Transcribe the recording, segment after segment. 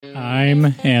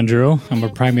I'm Andrew. I'm a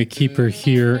primate keeper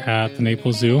here at the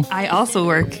Naples Zoo. I also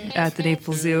work at the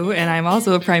Naples Zoo, and I'm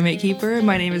also a primate keeper.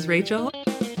 My name is Rachel.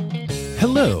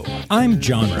 Hello, I'm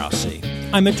John Rossi.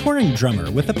 I'm a touring drummer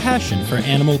with a passion for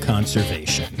animal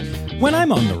conservation. When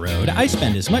I'm on the road, I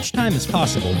spend as much time as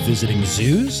possible visiting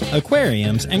zoos,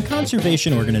 aquariums, and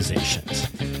conservation organizations.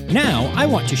 Now, I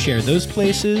want to share those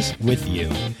places with you.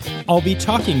 I'll be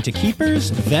talking to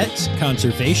keepers, vets,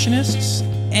 conservationists,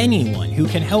 anyone who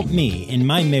can help me in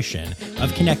my mission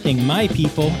of connecting my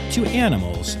people to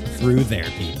animals through their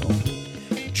people.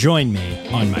 Join me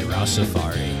on my Ross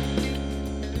Safari.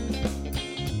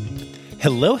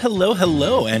 Hello, hello,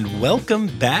 hello, and welcome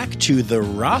back to the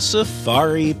Ross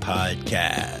Safari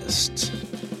podcast.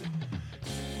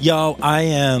 Y'all, I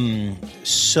am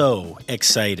so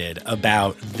excited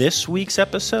about this week's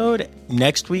episode,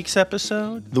 next week's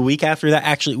episode, the week after that.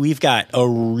 Actually, we've got a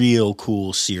real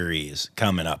cool series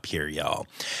coming up here, y'all.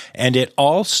 And it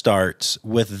all starts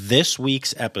with this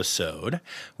week's episode,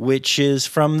 which is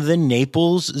from the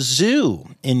Naples Zoo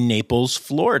in Naples,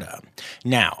 Florida.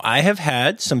 Now, I have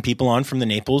had some people on from the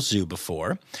Naples Zoo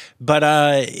before, but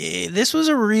this was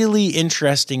a really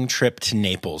interesting trip to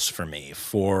Naples for me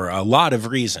for a lot of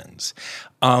reasons.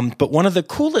 But one of the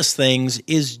coolest things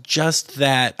is just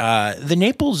that the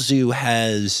Naples Zoo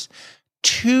has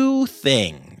two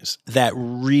things that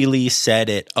really set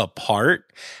it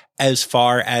apart as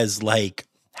far as like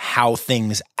how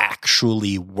things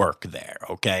actually work there,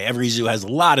 okay? Every zoo has a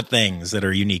lot of things that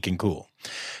are unique and cool.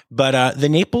 But the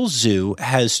Naples Zoo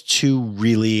has two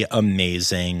really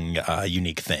amazing,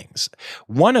 unique things.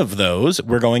 One of those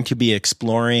we're going to be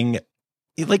exploring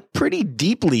like pretty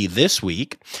deeply this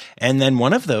week. And then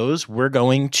one of those we're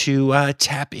going to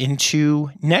tap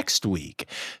into next week.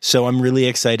 So I'm really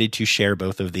excited to share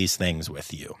both of these things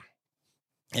with you.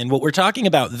 And what we're talking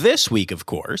about this week, of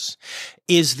course,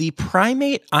 is the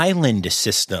primate island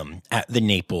system at the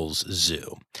Naples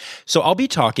Zoo. So I'll be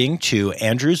talking to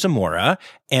Andrew Zamora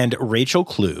and Rachel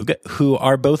Klug, who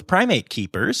are both primate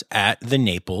keepers at the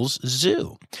Naples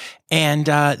Zoo. And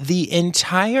the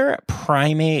entire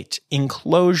primate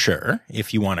enclosure,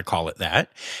 if you want to call it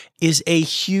that, is a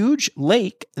huge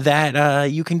lake that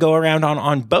you can go around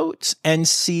on boats and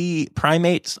see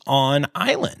primates on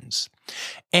islands.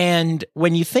 And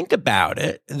when you think about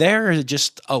it, there are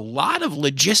just a lot of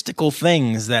logistical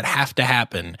things that have to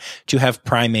happen to have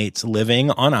primates living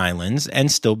on islands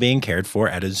and still being cared for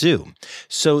at a zoo.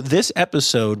 So this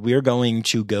episode, we're going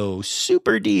to go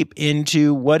super deep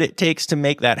into what it takes to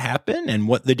make that happen and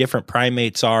what the different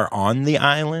primates are on the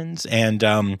islands. And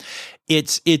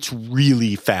it's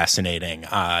really fascinating.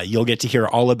 You'll get to hear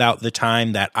all about the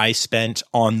time that I spent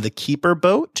on the keeper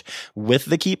boat with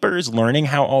the keepers, learning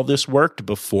how all this worked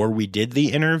before we did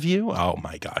the interview. Oh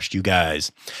my gosh, you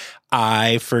guys.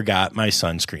 I forgot my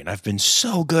sunscreen. I've been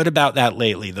so good about that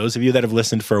lately. Those of you that have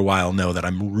listened for a while know that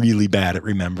I'm really bad at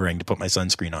remembering to put my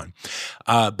sunscreen on.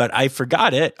 But I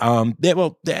forgot it.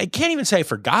 Well, I can't even say I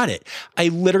forgot it. I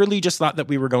literally just thought that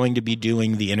we were going to be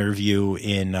doing the interview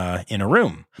in a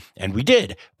room, and we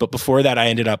did. But before that, I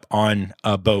ended up on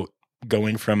a boat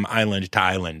going from island to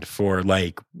island for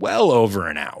like well over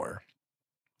an hour.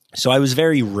 So I was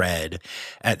very red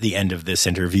at the end of this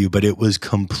interview, but it was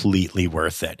completely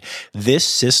worth it. This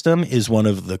system is one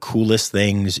of the coolest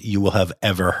things you will have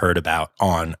ever heard about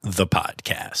on the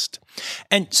podcast.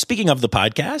 And speaking of the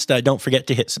podcast, don't forget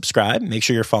to hit subscribe. Make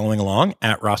sure you're following along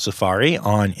at Ross Safari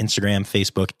on Instagram,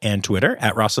 Facebook, and Twitter,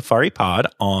 at Ross Safari Pod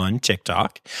on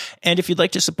TikTok. And if you'd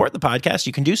like to support the podcast,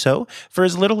 you can do so for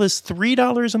as little as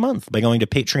 $3 a month by going to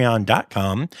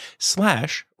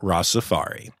patreon.com/Ross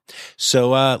Safari. So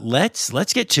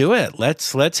let's get to it.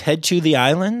 Let's head to the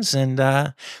islands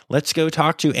and let's go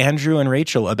talk to Andrew and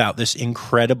Rachel about this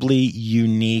incredibly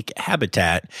unique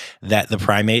habitat that the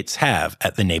primates have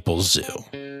at the Naples Zoo.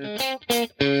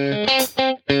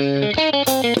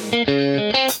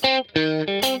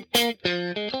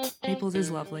 Naples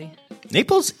is lovely.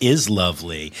 Naples is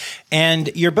lovely. And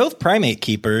you're both primate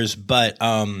keepers, but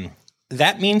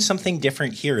that means something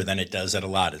different here than it does at a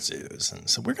lot of zoos. And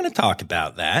so we're going to talk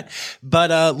about that.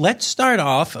 But let's start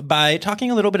off by talking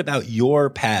a little bit about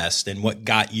your past and what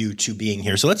got you to being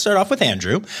here. So let's start off with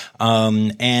Andrew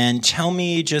and tell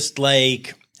me just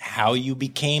like how you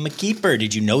became a keeper.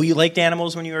 Did you know you liked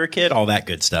animals when you were a kid? All that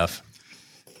good stuff.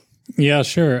 Yeah,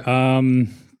 sure.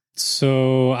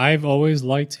 So I've always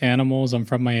liked animals. I'm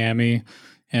from Miami,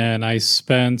 and I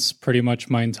spent pretty much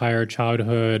my entire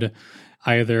childhood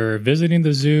either visiting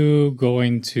the zoo,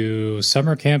 going to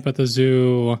summer camp at the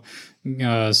zoo.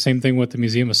 Same thing with the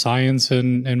Museum of Science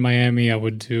in Miami. I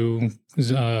would do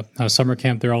a summer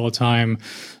camp there all the time.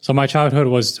 So my childhood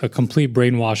was a complete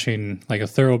brainwashing, like a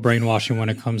thorough brainwashing when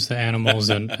it comes to animals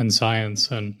and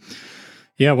science. And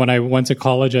yeah, when I went to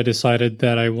college, I decided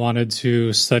that I wanted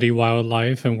to study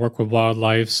wildlife and work with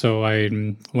wildlife. So I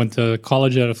went to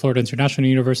college at Florida International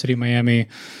University, Miami.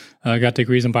 Got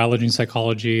degrees in biology and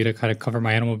psychology to kind of cover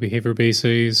my animal behavior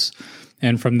bases.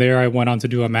 And from there, I went on to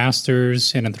do a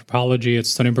master's in anthropology at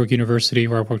Stony Brook University,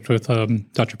 where I worked with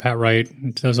Dr. Pat Wright,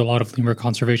 who does a lot of lemur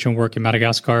conservation work in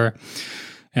Madagascar.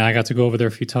 And I got to go over there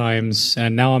a few times.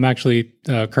 And now I'm actually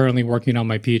currently working on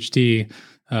my PhD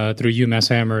through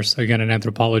UMass Amherst, again, in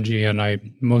anthropology. And I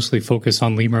mostly focus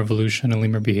on lemur evolution and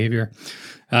lemur behavior.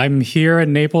 I'm here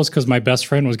in Naples because my best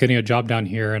friend was getting a job down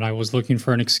here, and I was looking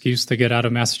for an excuse to get out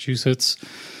of Massachusetts.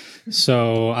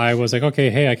 So I was like, okay,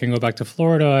 hey, I can go back to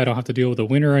Florida. I don't have to deal with the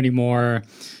winter anymore.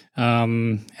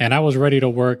 And I was ready to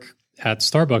work at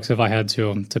Starbucks if I had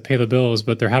to pay the bills.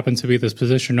 But there happened to be this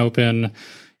position open,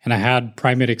 and I had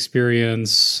primate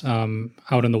experience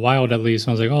out in the wild, at least.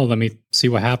 And I was like, oh, let me see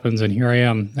what happens. And here I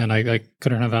am. And I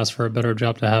couldn't have asked for a better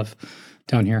job to have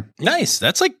down here. Nice.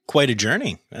 That's like quite a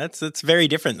journey. That's very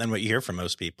different than what you hear from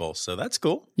most people. So that's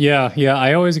cool. Yeah.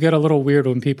 I always get a little weird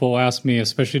when people ask me,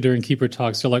 especially during keeper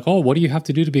talks. They're like, oh, what do you have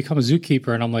to do to become a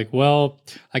zookeeper? And I'm like, well,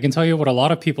 I can tell you what a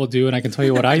lot of people do, and I can tell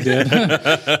you what I did.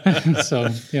 So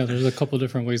yeah, there's a couple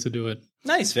different ways to do it.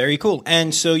 Nice. Very cool.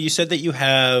 And so you said that you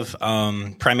have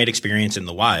primate experience in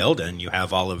the wild, and you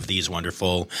have all of these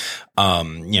wonderful,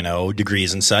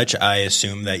 degrees and such. I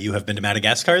assume that you have been to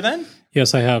Madagascar then?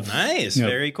 Yes, I have. Nice. Yep.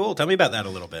 Very cool. Tell me about that a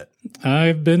little bit.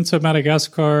 I've been to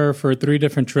Madagascar for 3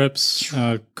 different trips,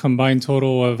 combined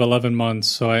total of 11 months.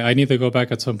 So I need to go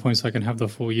back at some point so I can have the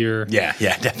full year. Yeah,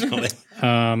 definitely.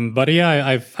 But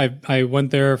yeah, I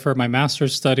went there for my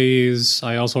master's studies.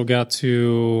 I also got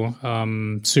to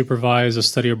supervise a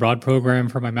study abroad program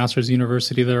for my master's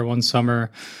university there one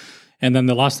summer. And then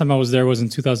the last time I was there was in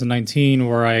 2019,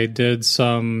 where I did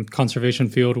some conservation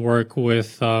field work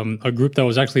with a group that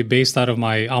was actually based out of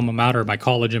my alma mater, my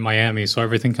college in Miami. So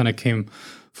everything kind of came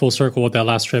full circle with that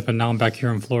last trip, and now I'm back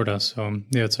here in Florida. So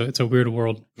yeah, it's a weird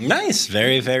world. Nice.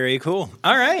 Very, very cool.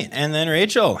 All right. And then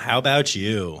Rachel, how about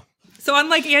you? So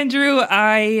unlike Andrew,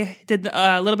 I did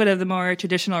a little bit of the more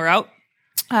traditional route.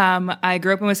 I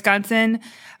grew up in Wisconsin,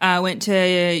 went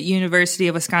to University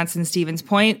of Wisconsin, Stevens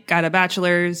Point, got a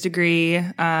bachelor's degree,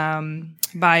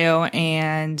 bio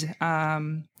and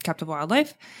captive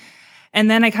wildlife. And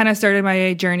then I kind of started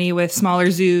my journey with smaller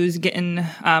zoos, getting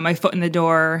my foot in the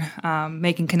door,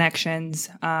 making connections.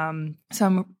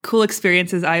 Some cool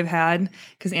experiences I've had,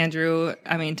 because Andrew,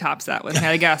 tops that with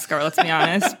Madagascar, let's be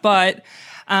honest. But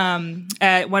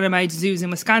at one of my zoos in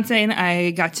Wisconsin,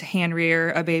 I got to hand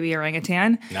rear a baby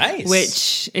orangutan. Nice.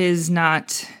 Which is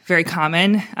not very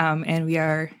common. And we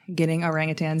are getting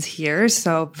orangutans here.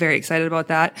 So very excited about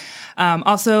that.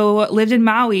 Also lived in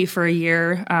Maui for a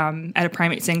year, at a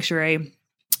primate sanctuary.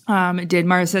 Did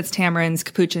marmosets, tamarins,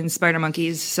 capuchins, spider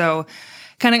monkeys. So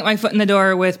kind of got my foot in the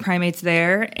door with primates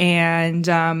there, and,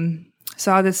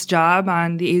 saw this job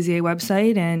on the AZA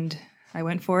website, and I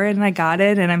went for it and I got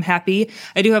it, and I'm happy.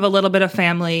 I do have a little bit of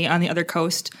family on the other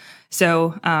coast,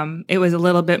 so it was a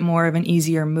little bit more of an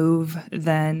easier move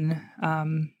than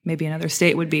maybe another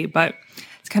state would be, but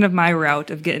it's kind of my route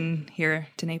of getting here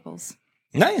to Naples.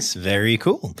 Nice. Very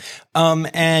cool.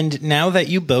 And now that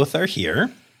you both are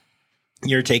here,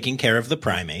 you're taking care of the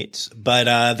primates, but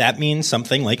that means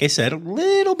something, like I said, a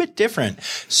little bit different.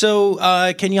 So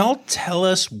can y'all tell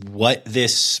us what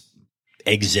this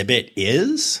exhibit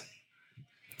is?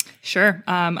 Sure.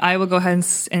 I will go ahead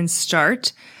and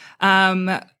start.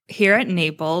 Here at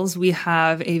Naples, we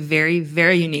have a very,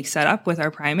 very unique setup with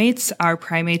our primates. Our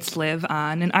primates live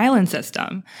on an island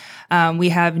system. We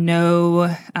have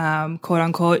no quote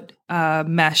unquote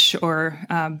mesh or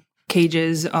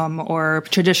cages or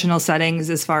traditional settings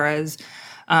as far as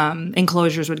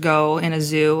enclosures would go in a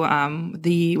zoo.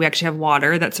 We actually have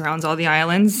water that surrounds all the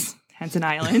islands, hence an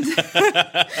island.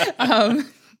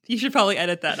 You should probably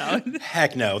edit that out.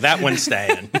 Heck no, that one's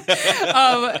staying.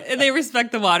 They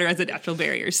respect the water as a natural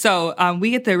barrier. So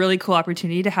we get the really cool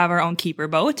opportunity to have our own keeper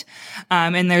boat.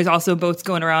 And there's also boats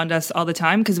going around us all the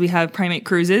time because we have primate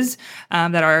cruises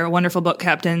that our wonderful boat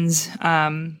captains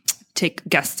take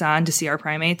guests on to see our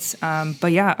primates.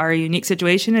 But yeah, our unique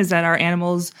situation is that our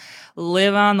animals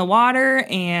live on the water,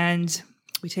 and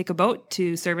we take a boat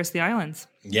to service the islands.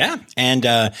 Yeah.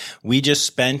 And we just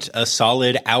spent a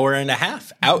solid hour and a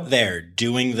half out there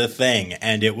doing the thing,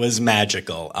 and it was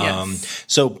magical. Yes.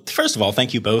 So first of all,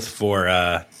 thank you both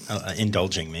for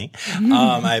indulging me.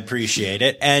 I appreciate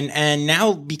it. And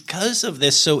now because of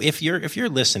this, so if you're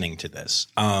listening to this,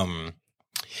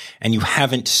 and you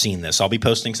haven't seen this, I'll be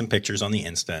posting some pictures on the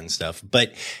Insta and stuff,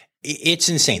 but it's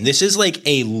insane. This is like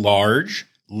a large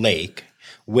lake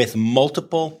with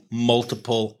multiple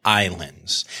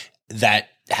islands that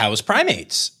house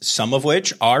primates, some of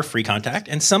which are free contact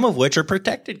and some of which are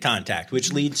protected contact,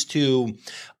 which leads to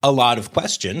a lot of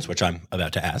questions, which I'm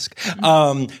about to ask.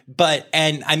 And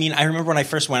I mean, I remember when I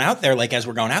first went out there, like as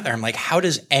we're going out there, I'm like, how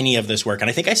does any of this work? And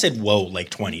I think I said, whoa, like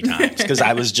 20 times because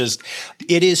I was just,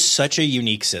 it is such a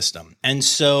unique system. And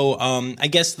so I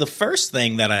guess the first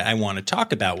thing that I want to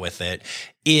talk about with it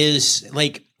is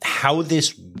like how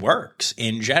this works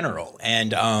in general.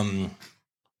 And,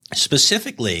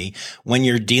 specifically when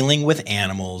you're dealing with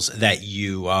animals that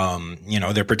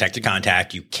they're protected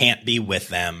contact, you can't be with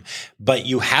them, but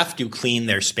you have to clean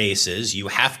their spaces. You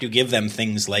have to give them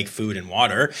things like food and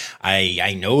water.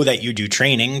 I know that you do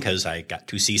training because I got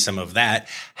to see some of that.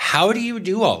 How do you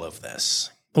do all of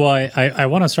this? Well, I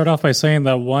want to start off by saying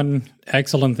that one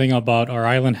excellent thing about our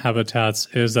island habitats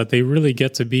is that they really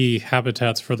get to be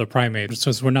habitats for the primates.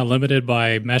 So we're not limited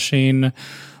by meshing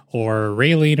or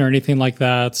railing or anything like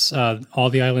that. All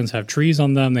the islands have trees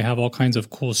on them. They have all kinds of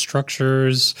cool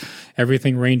structures,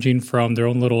 everything ranging from their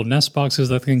own little nest boxes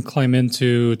that they can climb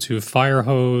into to fire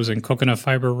hose and coconut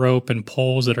fiber rope and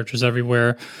poles that are just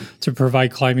everywhere to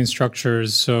provide climbing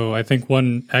structures. So I think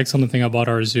one excellent thing about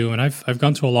our zoo, and I've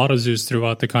gone to a lot of zoos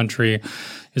throughout the country,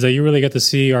 is that you really get to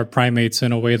see our primates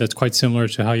in a way that's quite similar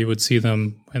to how you would see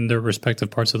them in their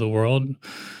respective parts of the world.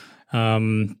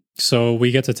 So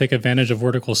we get to take advantage of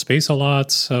vertical space a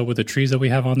lot with the trees that we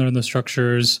have on there in the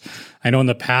structures. I know in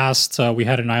the past, we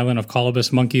had an island of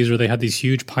colobus monkeys where they had these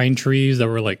huge pine trees that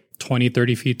were like 20,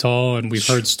 30 feet tall. And we've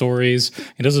heard stories,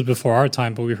 and this was before our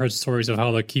time, but we heard stories of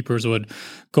how the keepers would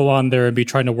go on there and be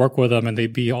trying to work with them. And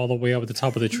they'd be all the way up at the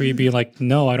top of the tree being like,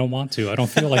 no, I don't want to. I don't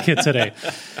feel like it today.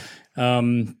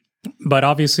 But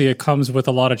obviously it comes with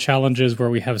a lot of challenges where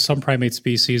we have some primate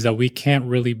species that we can't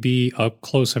really be up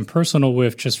close and personal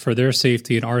with just for their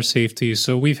safety and our safety.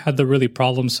 So we've had to really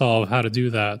problem solve how to do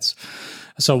that.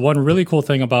 So one really cool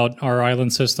thing about our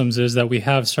island systems is that we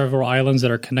have several islands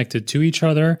that are connected to each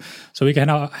other. So we can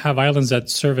have islands that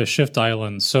serve as shift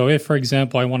islands. So if, for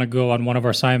example, I want to go on one of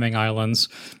our Siamang islands,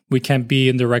 we can't be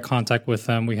in direct contact with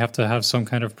them. We have to have some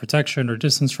kind of protection or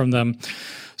distance from them.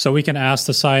 So we can ask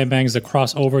the Siamangs to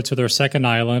cross over to their second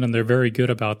island, and they're very good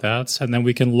about that. And then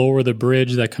we can lower the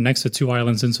bridge that connects the two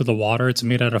islands into the water. It's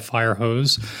made out of fire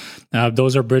hose.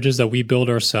 Those are bridges that we build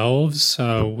ourselves.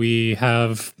 We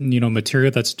have,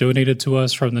 material that's donated to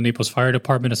us from the Naples Fire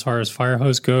Department as far as fire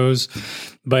hose goes.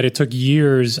 But it took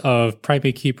years of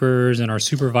primate keepers and our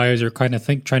supervisor trying to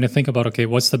think about, okay,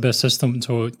 what's the best system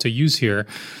to use here?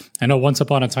 I know once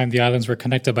upon a time, the islands were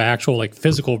connected by actual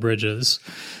physical bridges.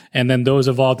 And then those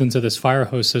evolved into this fire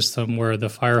hose system where the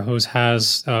fire hose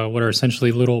has what are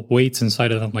essentially little weights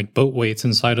inside of them, like boat weights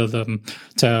inside of them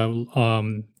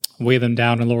to weigh them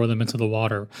down and lower them into the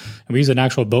water. And we use an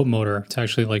actual boat motor to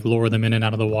actually lower them in and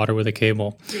out of the water with a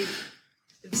cable.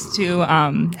 To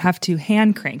have to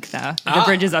hand crank the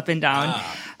bridges up and down.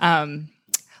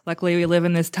 Luckily, we live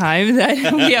in this time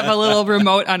that we have a little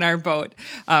remote on our boat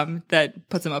that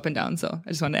puts them up and down. So I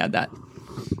just wanted to add that.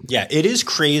 Yeah, it is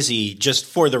crazy. Just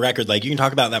for the record, you can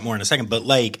talk about that more in a second, but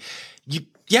there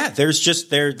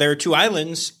are two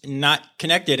islands not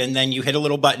connected, and then you hit a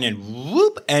little button and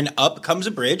whoop, and up comes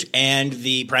a bridge, and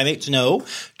the primates know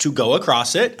to go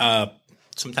across it.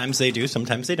 Sometimes they do,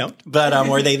 sometimes they don't, but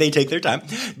or they take their time.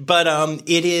 But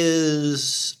it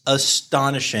is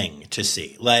astonishing to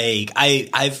see.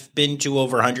 I've been to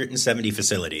over 170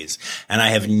 facilities, and I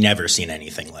have never seen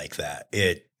anything like that.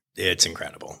 It's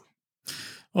incredible.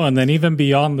 Well, and then even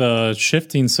beyond the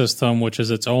shifting system, which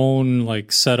is its own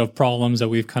set of problems that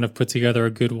we've kind of put together a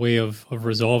good way of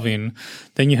resolving,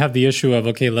 then you have the issue of,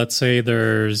 okay, let's say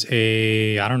there's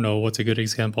what's a good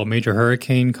example, a major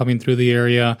hurricane coming through the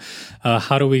area.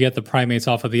 How do we get the primates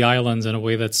off of the islands in a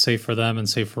way that's safe for them and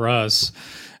safe for us?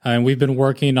 And we've been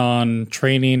working on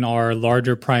training our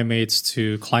larger primates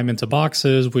to climb into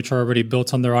boxes, which are already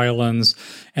built on their islands.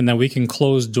 And then we can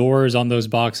close doors on those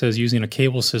boxes using a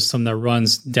cable system that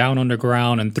runs down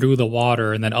underground and through the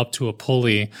water and then up to a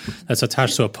pulley that's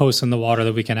attached to a post in the water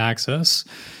that we can access.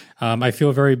 I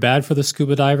feel very bad for the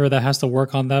scuba diver that has to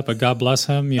work on that, but God bless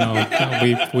him. We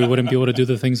wouldn't be able to do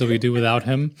the things that we do without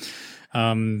him.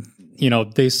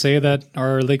 they say that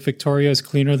our Lake Victoria is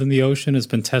cleaner than the ocean. It's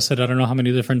been tested I don't know how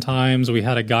many different times. We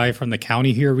had a guy from the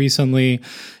county here recently,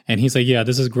 and he's like, yeah,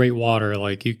 this is great water.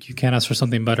 Like, you can't ask for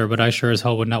something better, but I sure as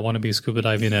hell would not want to be scuba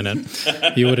diving in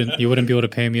it. You wouldn't be able to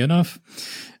pay me enough.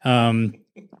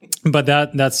 But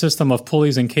that system of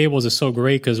pulleys and cables is so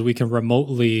great because we can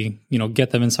remotely, get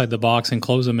them inside the box and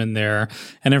close them in there.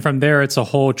 And then from there, it's a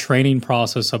whole training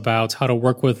process about how to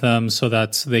work with them so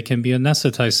that they can be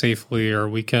anesthetized safely, or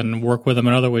we can work with them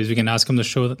in other ways. We can ask them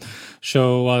to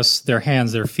show us their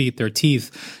hands, their feet, their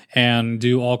teeth, and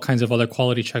do all kinds of other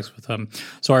quality checks with them.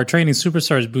 So our training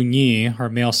superstar is Bunyi, our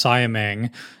male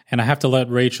Siamang. And I have to let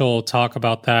Rachel talk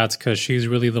about that because she's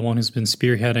really the one who's been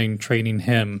spearheading training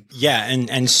him. Yeah,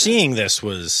 and seeing this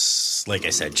was, like I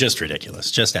said, just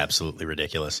ridiculous, just absolutely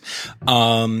ridiculous.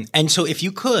 And so if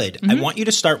you could, I want you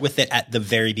to start with it at the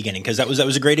very beginning, because that was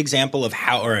a great example of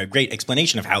how, or a great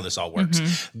explanation of how this all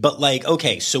works. But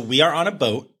okay, so we are on a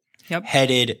boat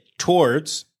headed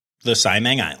towards the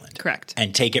Siamang Island. Correct.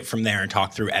 And take it from there and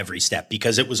talk through every step,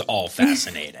 because it was all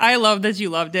fascinating. I love that you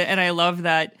loved it, and I love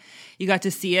that you got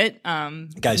to see it.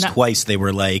 Guys, twice they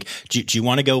were like, do you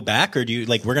want to go back, or do you,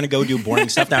 we're going to go do boring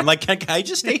stuff now? I'm like, can I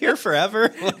just stay here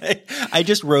forever? I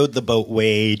just rode the boat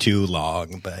way too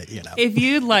long, but If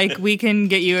you'd like, we can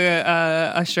get you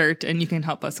a shirt and you can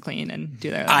help us clean and do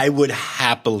that. I would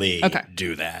happily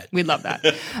do that. We'd love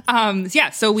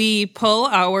that. So we pull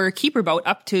our keeper boat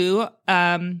up to,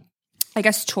 I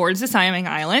guess, towards the Siamang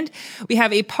Island. We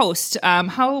have a post.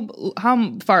 How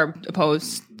far a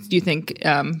post do you think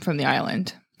from the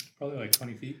island? Probably like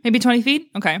 20 feet. Maybe 20 feet?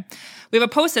 Okay. We have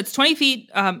a post that's 20 feet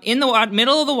in the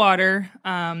middle of the water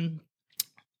by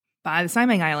the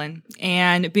Siamang Island.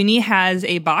 And Bunyi has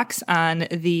a box on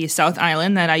the South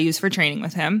Island that I use for training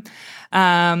with him.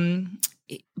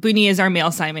 Bunyi is our male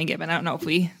Siamang gibbon. I don't know if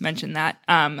we mentioned that.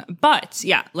 But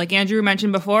yeah, like Andrew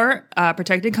mentioned before,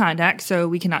 protected contact, so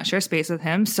we cannot share space with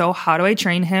him. So how do I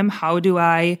train him? How do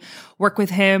I work with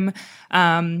him?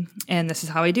 And this is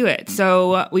how I do it.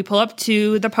 So we pull up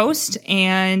to the post,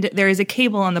 and there is a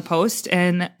cable on the post.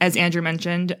 And as Andrew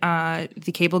mentioned,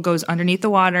 the cable goes underneath the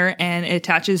water and it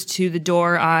attaches to the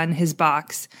door on his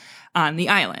box on the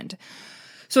island.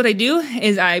 So what I do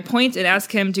is I point and ask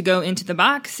him to go into the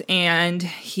box, and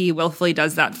he willfully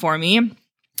does that for me.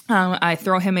 I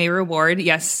throw him a reward.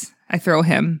 Yes, I throw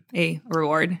him a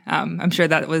reward. I'm sure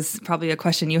that was probably a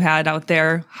question you had out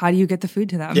there. How do you get the food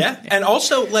to them? Yeah. And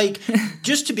also,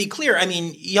 just to be clear, I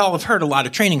mean, y'all have heard a lot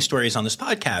of training stories on this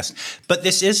podcast, but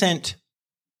this isn't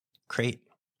crate.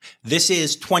 This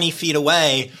is 20 feet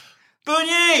away.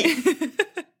 Bunyi!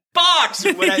 Box!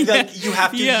 You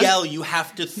have to yell. You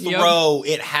have to throw.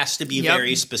 It has to be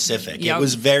very specific. It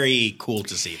was very cool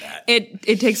to see that.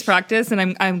 It takes practice,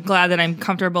 and I'm glad that I'm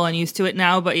comfortable and used to it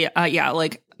now. But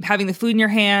having the food in your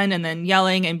hand and then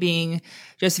yelling and being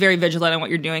just very vigilant on what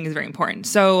you're doing is very important.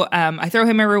 So I throw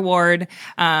him a reward.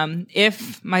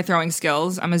 If my throwing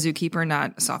skills, I'm a zookeeper,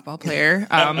 not a softball player,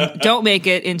 don't make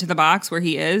it into the box where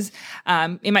he is,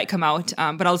 it might come out.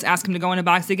 But I'll just ask him to go in a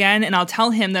box again, and I'll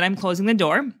tell him that I'm closing the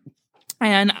door.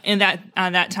 And in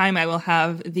that time, I will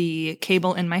have the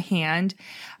cable in my hand.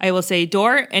 I will say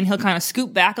door, and he'll kind of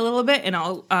scoop back a little bit, and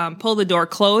I'll pull the door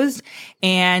closed,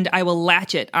 and I will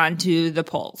latch it onto the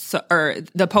poles or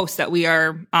the post that we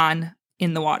are on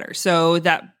in the water, so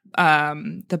that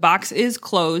the box is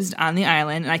closed on the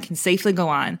island and I can safely go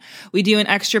on. We do an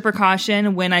extra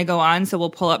precaution when I go on, so we'll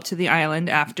pull up to the island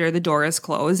after the door is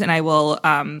closed, and I will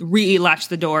re-latch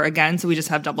the door again, so we just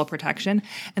have double protection.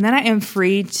 And then I am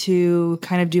free to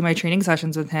kind of do my training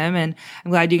sessions with him, and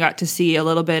I'm glad you got to see a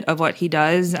little bit of what he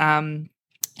does.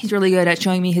 He's really good at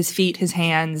showing me his feet, his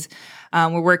hands.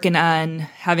 We're working on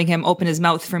having him open his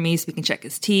mouth for me so we can check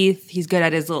his teeth. He's good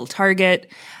at his little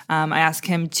target. I ask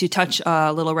him to touch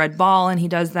a little red ball, and he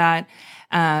does that.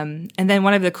 And then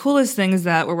one of the coolest things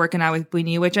that we're working on with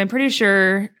Bunyi, which I'm pretty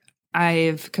sure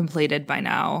I've completed by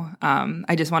now,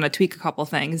 I just want to tweak a couple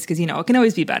things because, it can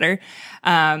always be better,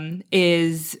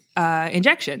 is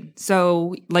injection.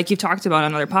 So like you've talked about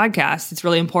on other podcasts, it's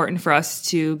really important for us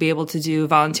to be able to do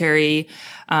voluntary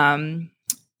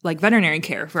veterinary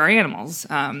care for our animals.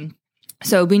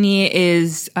 So Bunyi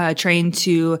is trained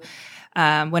to,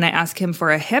 when I ask him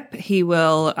for a hip, he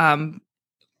will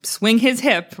swing his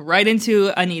hip right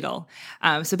into a needle.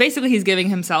 So basically he's giving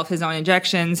himself his own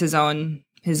injections, his own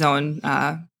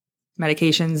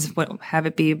medications, what have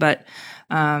it be. But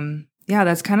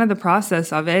that's kind of the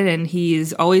process of it. And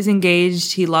he's always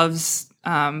engaged. He loves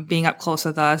being up close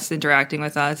with us, interacting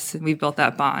with us. And we've built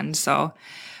that bond. So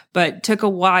but took a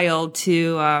while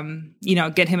to,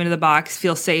 get him into the box,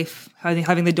 feel safe,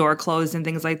 having the door closed and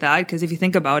things like that. Because if you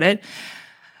think about it,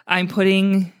 I'm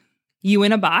putting you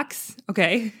in a box.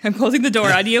 Okay. I'm closing the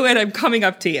door on you and I'm coming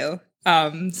up to you.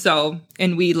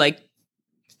 And we I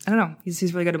don't know,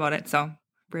 he's really good about it. So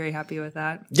very happy with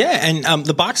that. Yeah. And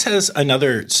the box has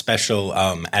another special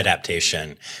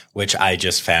adaptation, which I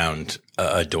just found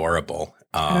adorable.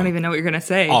 I don't even know what you're going to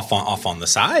say. Off on the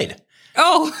side.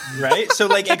 Oh, right.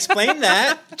 So explain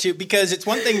that because it's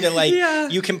one thing to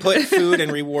you can put food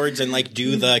and rewards and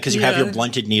do because you have your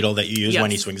blunted needle that you use when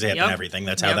he swings the hip and everything.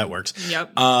 That's how that works.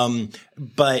 Yep.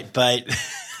 But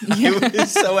I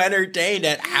was so entertained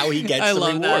at how he gets the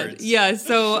rewards. That. Yeah.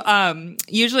 So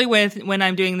usually when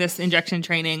I'm doing this injection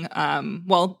training,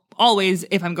 always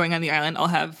if I'm going on the island, I'll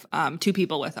have 2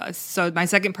 people with us. So my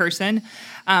second person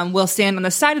will stand on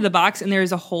the side of the box, and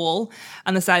there's a hole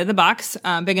on the side of the box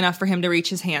big enough for him to reach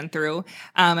his hand through.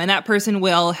 And that person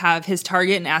will have his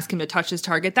target and ask him to touch his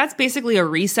target. That's basically a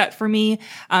reset for me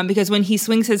because when he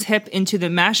swings his hip into the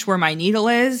mesh where my needle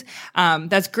is,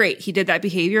 that's great. He did that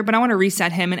behavior, but I want to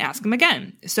reset him and ask him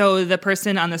again. So the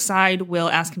person on the side will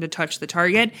ask him to touch the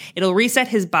target. It'll reset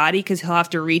his body because he'll have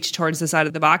to reach towards the side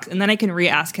of the box, and then I can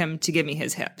re-ask him to give me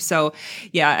his hip. So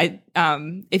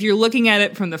if you're looking at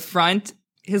it from the front,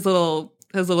 his little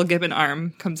gibbon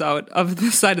arm comes out of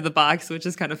the side of the box, which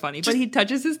is kind of funny. But he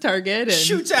touches his target and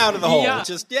shoots out of the hole.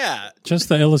 Yeah. Just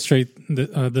to illustrate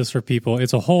this for people,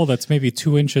 it's a hole that's maybe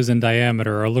 2 inches in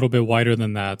diameter or a little bit wider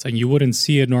than that. And you wouldn't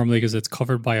see it normally because it's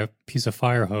covered by a piece of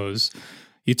fire hose.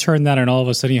 You turn that and all of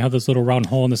a sudden you have this little round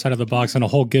hole in the side of the box and a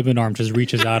whole gibbon arm just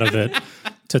reaches out of it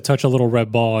to touch a little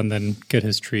red ball and then get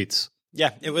his treats.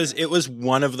 Yeah, it was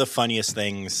one of the funniest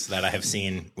things that I have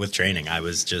seen with training. I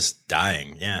was just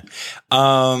dying. Yeah.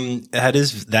 That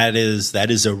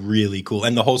is a really cool,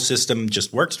 and the whole system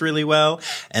just works really well.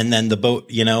 And then the boat,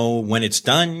 when it's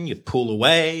done, you pull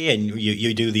away and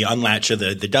you do the unlatch of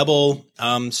the double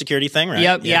security thing, right?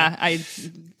 Yep. Yeah.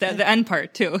 The end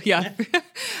part too. Yeah.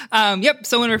 Yep.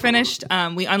 So when we're finished,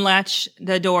 we unlatch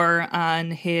the door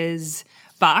on his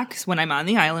box when I'm on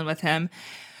the island with him.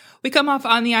 We come off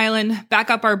on the island,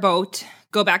 back up our boat,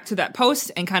 go back to that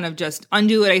post and kind of just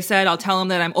undo what I said. I'll tell him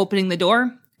that I'm opening the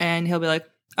door and he'll be like,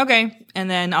 okay. And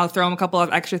then I'll throw him a couple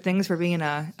of extra things for being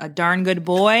a darn good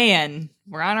boy and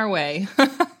we're on our way.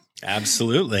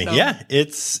 Absolutely. So. Yeah.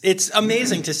 It's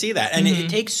amazing to see that. And it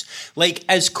takes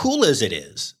as cool as it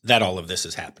is that all of this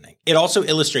is happening, it also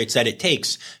illustrates that it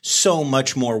takes so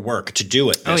much more work to do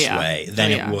it this way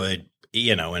than it would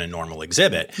in a normal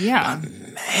exhibit. Yeah. But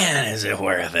man, is it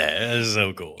worth it. It is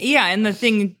so cool. Yeah. And the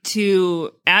thing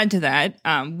to add to that,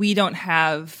 we don't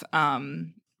have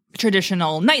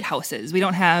traditional night houses. We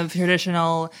don't have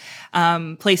traditional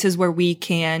places where we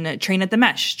can train at the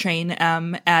mesh, train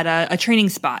at a training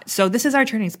spot. So this is our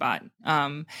training spot.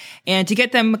 And to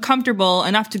get them comfortable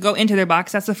enough to go into their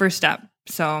box, that's the first step.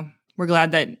 So we're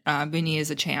glad that Boonyi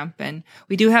is a champ. And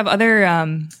we do have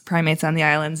other primates on the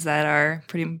islands that are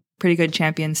pretty good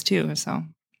champions too. So,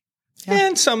 yeah.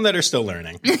 And some that are still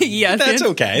learning. Yes. That's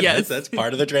okay. Yes. That's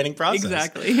part of the training process.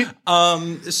 Exactly.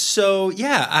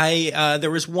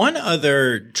 There was one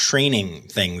other training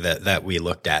thing that we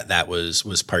looked at that was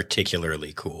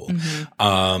particularly cool.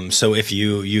 So if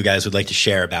you guys would like to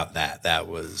share about that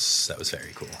was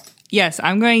very cool. Yes,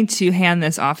 I'm going to hand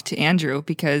this off to Andrew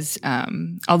because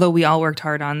although we all worked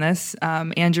hard on this,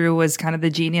 Andrew was kind of the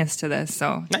genius to this.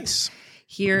 So nice.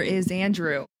 Here is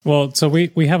Andrew. Well, so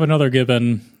we have another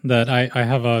gibbon that I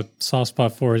have a soft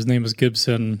spot for. His name is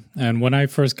Gibson. And when I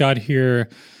first got here,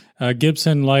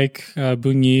 Gibson, like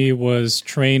Boonyi, was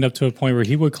trained up to a point where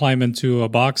he would climb into a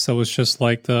box that was just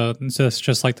like the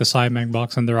Siamang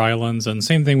box on their islands. And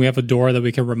same thing, we have a door that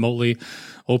we can remotely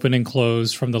open and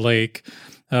close from the lake.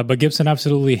 But Gibson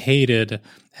absolutely hated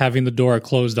having the door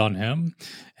closed on him.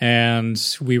 And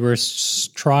we were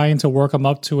trying to work him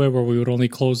up to it where we would only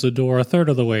close the door a third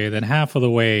of the way, then half of the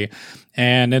way.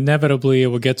 And inevitably, it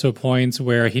would get to a point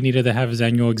where he needed to have his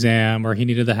annual exam or he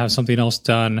needed to have something else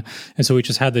done. And so we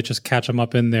just had to just catch him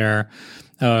up in there.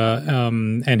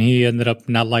 And he ended up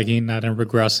not liking that and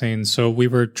regressing. So we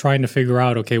were trying to figure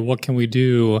out, okay, what can we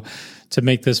do to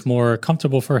make this more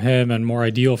comfortable for him and more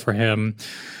ideal for him?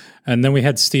 And then we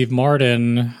had Steve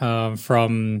Martin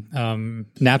from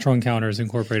Natural Encounters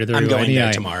Incorporated. I'm going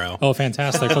there tomorrow. Oh,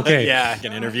 fantastic. Okay. Yeah, I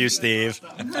can interview Steve.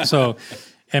 So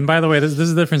And by the way, this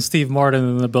is a different Steve Martin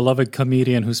than the beloved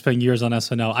comedian who spent years on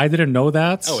SNL. I didn't know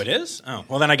that. Oh, it is? Oh,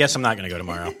 well, then I guess I'm not going to go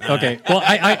tomorrow. Okay. Well,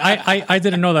 I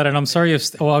didn't know that, and I'm sorry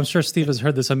I'm sure Steve has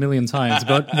heard this a million times.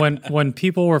 But when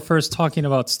people were first talking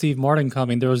about Steve Martin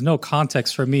coming, there was no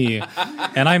context for me,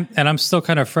 and I'm still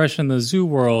kind of fresh in the zoo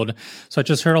world. So I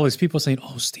just heard all these people saying,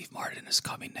 "Oh, Steve Martin is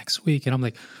coming next week," and I'm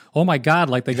like, "Oh my God!"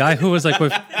 Like the guy who was like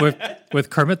with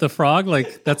Kermit the Frog.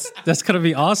 Like that's gonna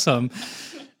be awesome.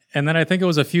 And then I think it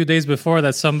was a few days before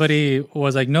that somebody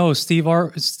was like, "No, Steve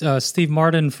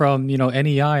Martin from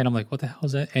NEI," and I'm like, "What the hell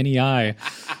is that NEI?"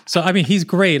 So I mean, he's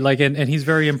great, like, and he's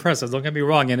very impressive. Don't get me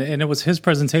wrong, and it was his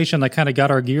presentation that kind of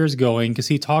got our gears going because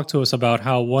he talked to us about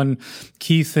how one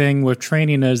key thing with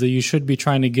training is that you should be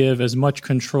trying to give as much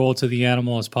control to the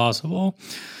animal as possible.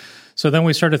 So then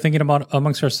we started thinking about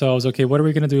amongst ourselves, okay, what are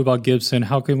we going to do about Gibson?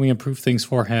 How can we improve things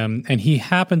for him? And he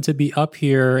happened to be up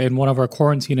here in one of our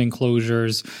quarantine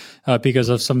enclosures because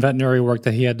of some veterinary work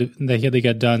that he had to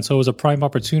get done. So it was a prime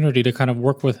opportunity to kind of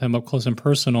work with him up close and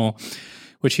personal,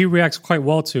 which he reacts quite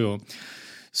well to.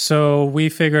 So we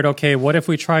figured, okay, what if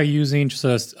we try using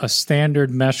just a standard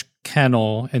mesh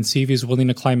kennel and see if he's willing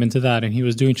to climb into that? And he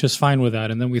was doing just fine with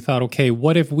that. And then we thought, okay,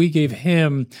 what if we gave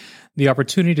him the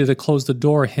opportunity to close the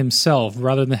door himself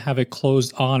rather than have it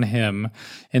closed on him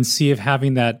and see if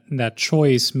having that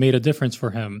choice made a difference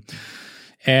for him?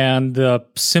 And the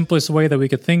simplest way that we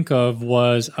could think of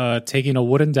was taking a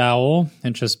wooden dowel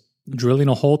and just drilling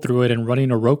a hole through it and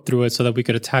running a rope through it so that we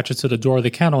could attach it to the door of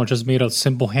the kennel and just made a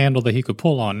simple handle that he could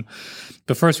pull on.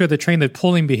 But first we had to train the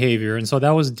pulling behavior. And so that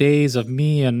was days of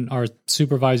me and our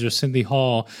supervisor, Cindy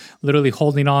Hall, literally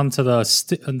holding on to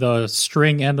the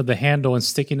string end of the handle and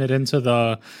sticking it into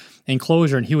the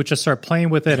enclosure. And he would just start playing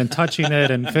with it and touching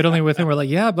it and fiddling with it. We're like,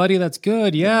 yeah, buddy, that's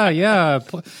good. Yeah.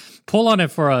 Pull on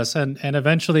it for us. And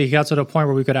eventually he got to the point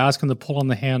where we could ask him to pull on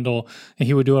the handle and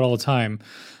he would do it all the time.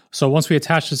 So once we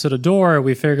attached it to the door,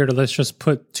 we figured let's just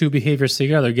put two behaviors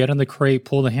together, get in the crate,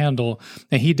 pull the handle,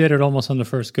 and he did it almost on the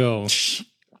first go.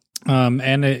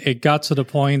 And it got to the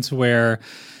point where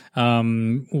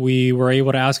we were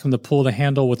able to ask him to pull the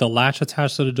handle with the latch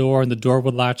attached to the door, and the door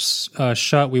would latch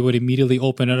shut. We would immediately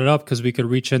open it up because we could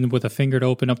reach in with a finger to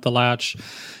open up the latch.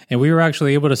 And we were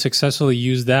actually able to successfully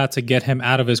use that to get him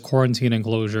out of his quarantine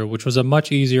enclosure, which was a much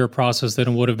easier process than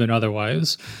it would have been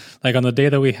otherwise. Like on the day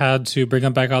that we had to bring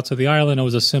him back out to the island, it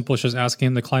was as simple as just asking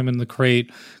him to climb in the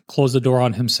crate, close the door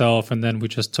on himself, and then we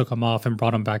just took him off and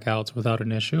brought him back out without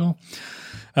an issue.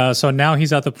 So now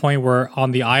he's at the point where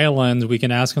on the island, we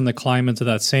can ask him to climb into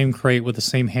that same crate with the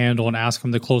same handle and ask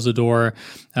him to close the door.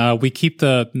 We keep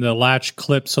the latch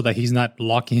clipped so that he's not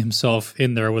locking himself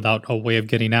in there without a way of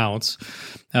getting out.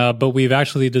 But we've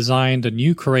actually designed a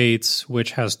new crate,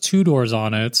 which has two doors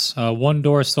on it. One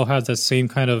door still has that same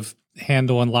kind of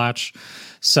handle and latch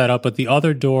setup, but the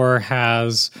other door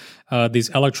has these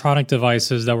electronic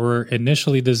devices that were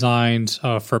initially designed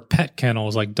for pet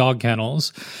kennels, like dog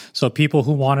kennels. So people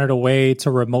who wanted a way to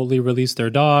remotely release their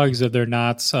dogs if they're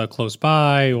not close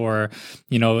by, or,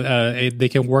 they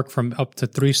can work from up to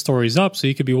 3 stories up. So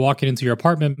you could be walking into your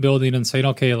apartment building and saying,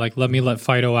 okay, like, let me let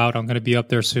Fido out. I'm going to be up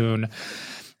there soon.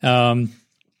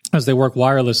 As they work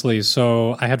wirelessly.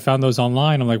 So I had found those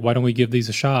online. I'm like, why don't we give these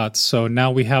a shot? So now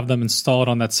we have them installed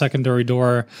on that secondary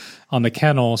door on the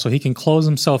kennel. So he can close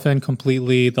himself in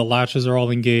completely. The latches are all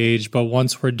engaged. But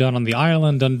once we're done on the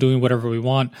island, done doing whatever we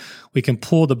want, we can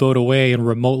pull the boat away and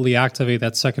remotely activate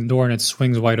that second door and it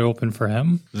swings wide open for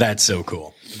him. That's so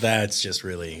cool. That's just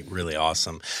really, really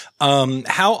awesome.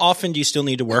 How often do you still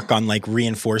need to work on like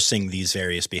reinforcing these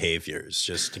various behaviors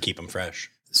just to keep them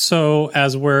fresh? So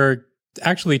as we're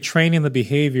actually training the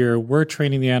behavior, we're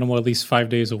training the animal at least 5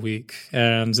 days a week.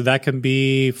 And that can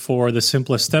be for the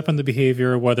simplest step in the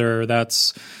behavior, whether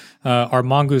that's our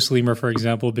mongoose lemur, for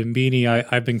example, Bimbini.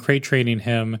 I've been crate training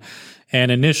him.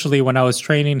 And initially, when I was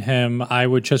training him, I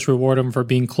would just reward him for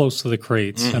being close to the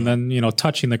crate and then,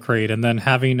 touching the crate and then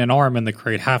having an arm in the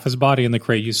crate, half his body in the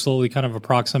crate. You slowly kind of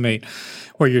approximate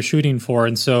where you're shooting for.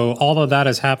 And so all of that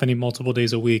is happening multiple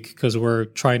days a week because we're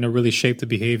trying to really shape the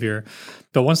behavior.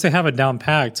 But once they have it down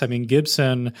packed,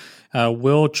 Gibson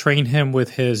will train him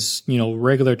with his,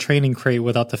 regular training crate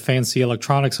without the fancy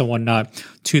electronics and whatnot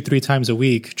 2-3 times a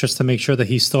week just to make sure that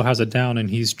he still has it down and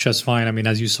he's just fine.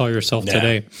 As you saw yourself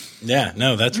today. Yeah,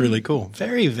 no, that's really cool.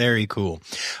 Very, very cool.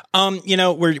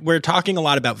 We're talking a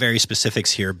lot about very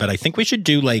specifics here, but I think we should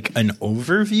do like an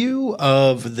overview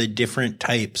of the different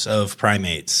types of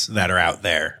primates that are out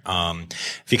there.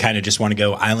 If you kind of just want to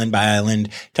go island by island,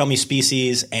 tell me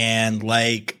species and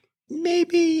like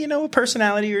maybe, a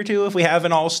personality or two if we have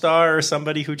an all-star or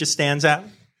somebody who just stands out.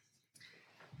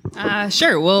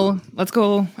 Sure. Well, let's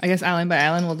go, I guess, island by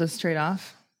island. We'll just trade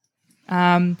off.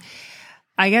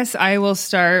 I guess I will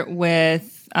start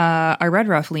with our red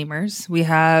ruff lemurs. We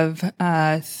have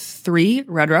 3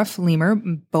 red ruff lemur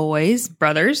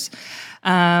brothers.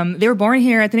 They were born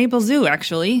here at the Naples Zoo,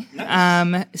 actually.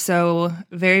 Nice. So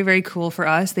very, very cool for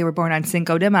us. They were born on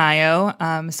Cinco de Mayo.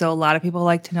 So a lot of people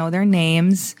like to know their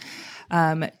names.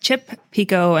 Chip,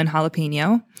 Pico, and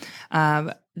Jalapeno.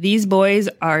 These boys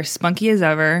are spunky as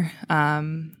ever.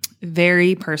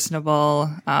 Very personable,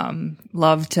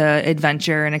 love to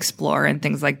adventure and explore and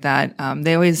things like that.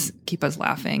 They always keep us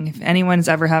laughing. If anyone's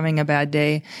ever having a bad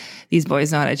day, these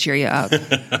boys know how to cheer you up.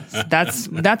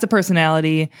 That's a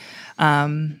personality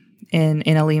in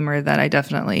a lemur that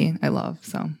I love.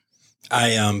 So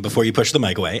I before you push the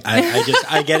mic away,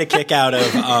 I get a kick out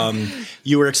of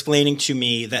you were explaining to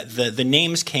me that the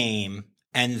names came.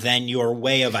 And then your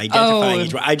way of identifying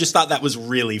each one. I just thought that was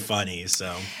really funny.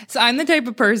 So I'm the type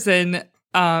of person,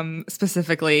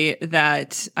 specifically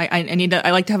that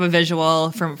I like to have a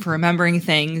visual for remembering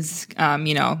things, kind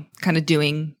of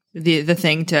doing the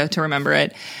thing to remember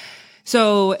it.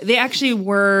 So they actually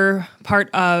were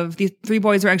these 3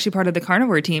 boys were actually part of the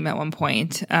carnivore team at one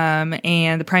point.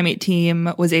 And the primate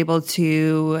team was able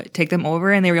to take them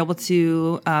over, and they were able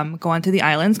to go onto the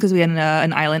islands because we had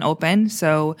an island open.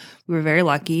 So we were very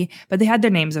lucky. But they had their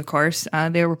names, of course.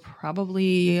 They were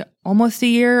probably almost a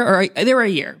year, or they were a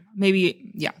year.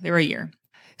 Maybe, yeah, they were a year.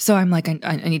 So I'm like,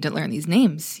 I need to learn these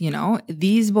names,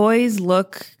 These boys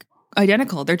look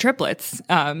identical. They're triplets.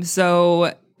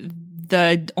 So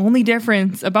the only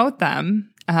difference about them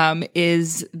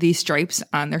is the stripes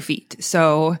on their feet.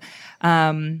 So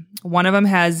one of them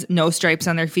has no stripes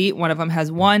on their feet, one of them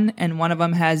has 1, and one of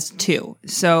them has 2.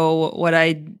 So what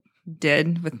I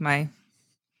did with my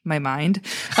mind,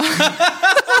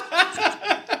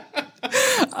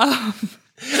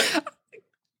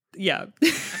 yeah.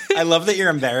 I love that you're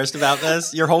embarrassed about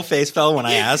this. Your whole face fell when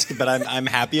I asked, but I'm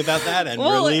happy about that, and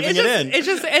we're leaving it in. It's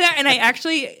just, and I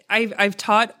actually I've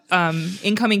taught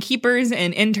incoming keepers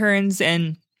and interns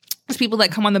and just people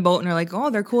that come on the boat and are like,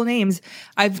 oh, they're cool names.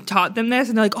 I've taught them this,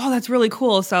 and they're like, oh, that's really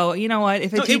cool. So you know what?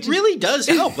 If it really does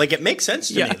help. Like it makes sense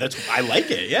to me. I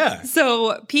like it. Yeah.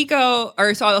 So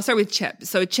I'll start with Chip.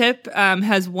 So Chip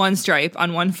has 1 stripe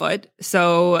on 1 foot.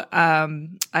 So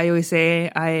I always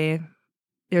say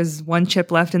there's 1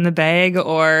 chip left in the bag,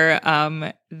 or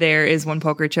there is 1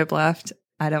 poker chip left.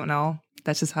 I don't know.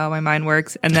 That's just how my mind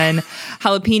works. And then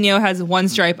Jalapeno has 1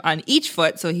 stripe on each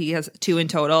foot, so he has 2 in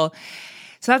total.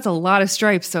 So that's a lot of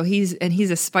stripes. So he's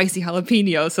a spicy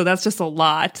jalapeno, so that's just a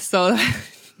lot. So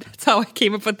that's how I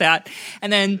came up with that.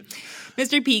 And then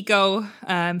Mr. Pico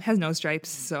has no stripes,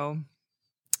 so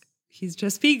he's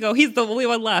just Pico. He's the only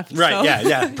one left. Right, so.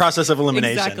 yeah. Process of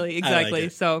elimination. Exactly.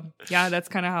 Like so, yeah, that's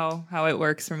kind of how it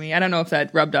works for me. I don't know if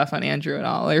that rubbed off on Andrew at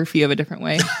all, or if you have a different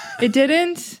way. It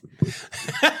didn't?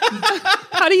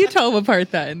 How do you tell them apart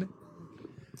then?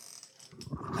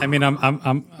 I mean,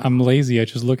 I'm lazy. I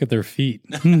just look at their feet.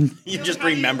 You just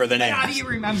remember the names. How do you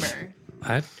remember?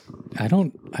 I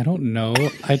don't know.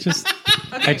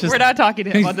 Okay, we're not talking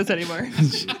to him about this anymore.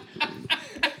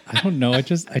 I don't know. I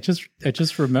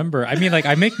just remember. I mean, like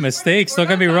I make mistakes. Don't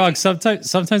get me wrong.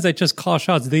 Sometimes I just call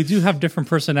shots. They do have different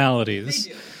personalities.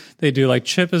 They do. Like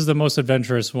Chip is the most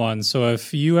adventurous one. So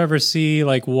if you ever see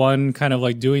like one kind of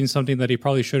like doing something that he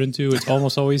probably shouldn't do, it's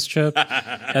almost always Chip.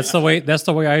 That's the way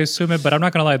I assume it. But I'm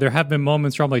not gonna lie. There have been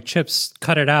moments where I'm like, Chip's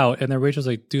cut it out, and then Rachel's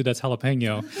like, dude, that's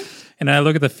jalapeno. And I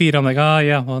look at the feet. I'm like, oh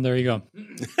yeah, well there you go.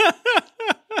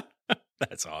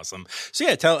 That's awesome. So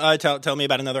yeah, tell me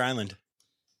about another island.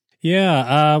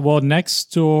 Yeah, well,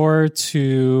 next door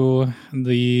to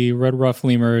the red ruff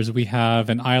lemurs, we have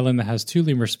an island that has 2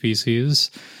 lemur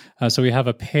species. So we have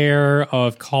a pair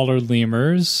of collared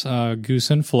lemurs,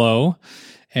 Goose and Flo,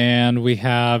 and we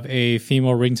have a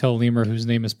female ringtail lemur whose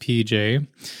name is PJ.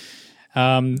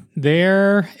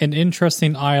 They're an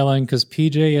interesting island because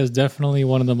PJ is definitely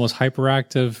one of the most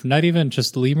hyperactive, not even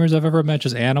just lemurs I've ever met,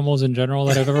 just animals in general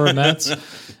that I've ever met.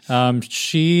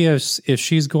 If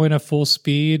she's going at full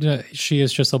speed, she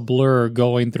is just a blur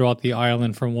going throughout the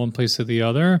island from one place to the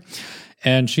other.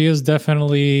 And she is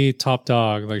definitely top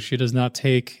dog. Like she does not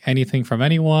take anything from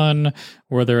anyone,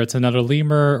 whether it's another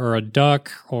lemur or a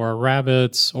duck or a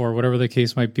rabbit or whatever the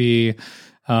case might be.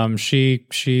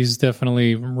 She's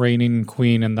definitely reigning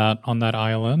queen on that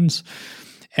island.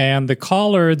 And the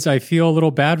collards, I feel a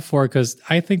little bad for because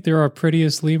I think they're our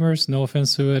prettiest lemurs. No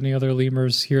offense to any other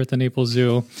lemurs here at the Naples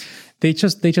Zoo. They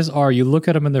just are. You look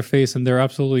at them in their face and they're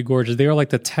absolutely gorgeous. They are like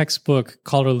the textbook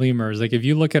color lemurs. Like if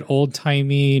you look at old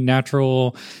timey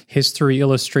natural history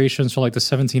illustrations from like the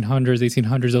 1700s,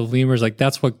 1800s of lemurs, like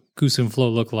that's what Goose and Flo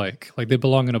look like. Like they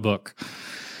belong in a book.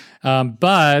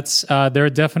 But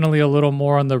they're definitely a little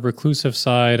more on the reclusive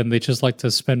side, and they just like to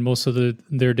spend most of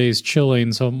their days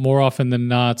chilling. So more often than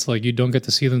not, like you don't get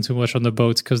to see them too much on the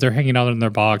boats because they're hanging out in their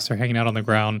box, they're hanging out on the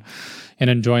ground and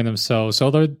enjoying themselves.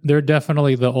 So they're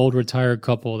definitely the old retired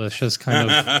couple that's just kind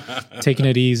of taking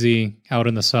it easy out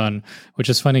in the sun, which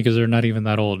is funny because they're not even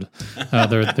that old.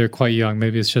 They're quite young.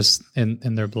 Maybe it's just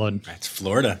in their blood. It's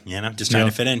Florida, just trying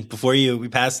to fit in. Before we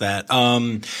pass that.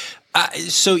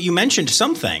 So you mentioned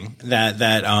something that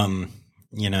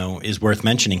is worth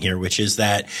mentioning here, which is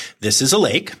that this is a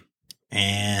lake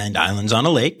and Island's on a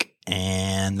lake.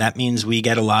 And that means we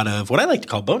get a lot of what I like to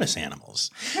call bonus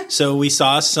animals. So we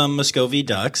saw some Muscovy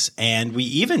ducks and we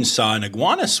even saw an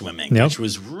iguana swimming, which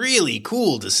was really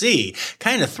cool to see.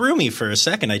 Kind of threw me for a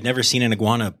second. I'd never seen an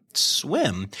iguana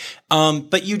swim.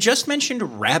 But you just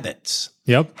mentioned rabbits.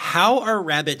 Yep. How are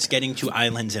rabbits getting to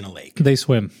islands in a lake? They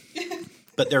swim.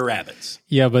 But they're rabbits.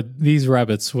 Yeah, but these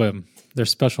rabbits swim. They're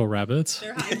special rabbits.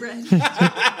 They're hybrid.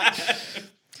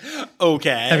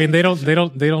 Okay. I mean, they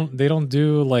don't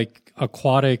do like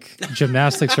aquatic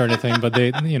gymnastics or anything, but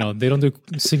they don't do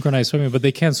synchronized swimming, but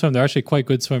they can swim. They're actually quite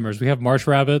good swimmers. We have marsh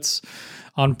rabbits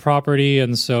on property,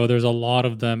 and so there's a lot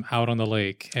of them out on the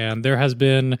lake. And there has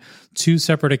been 2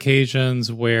 separate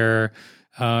occasions where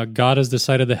God has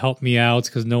decided to help me out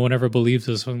because no one ever believes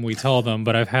us when we tell them.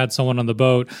 But I've had someone on the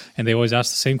boat and they always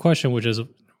ask the same question, which is,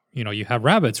 you have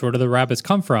rabbits. Where do the rabbits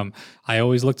come from? I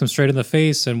always look them straight in the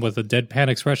face and with a deadpan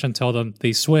expression tell them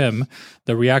they swim.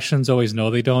 The reaction's always, no,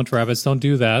 they don't. Rabbits don't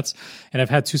do that. And I've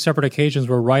had 2 separate occasions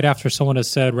where right after someone has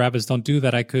said rabbits don't do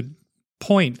that, I could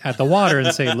point at the water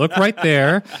and say, look right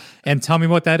there and tell me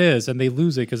what that is. And they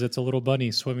lose it because it's a little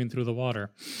bunny swimming through the water.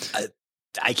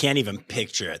 I can't even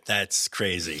picture it. That's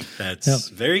crazy. That's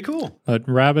very cool. But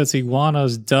rabbits,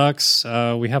 iguanas, ducks,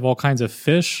 we have all kinds of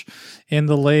fish in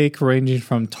the lake, ranging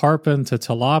from tarpon to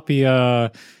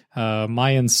tilapia,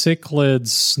 Mayan cichlids,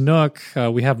 snook.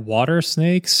 We have water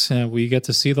snakes. We get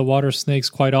to see the water snakes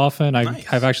quite often. Nice.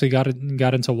 I've actually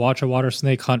gotten to watch a water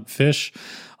snake hunt fish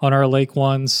on our lake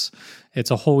once. It's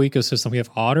a whole ecosystem. We have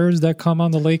otters that come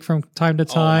on the lake from time to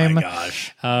time. Oh my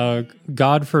gosh.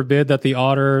 God forbid that the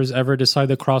otters ever decide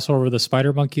to cross over the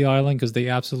spider monkey island because they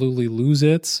absolutely lose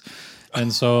it.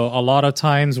 And so a lot of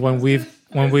times when we've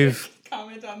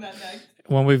Comment on that next.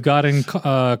 When we've gotten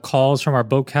calls from our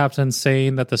boat captains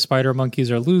saying that the spider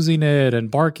monkeys are losing it and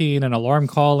barking and alarm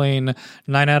calling,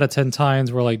 9 out of 10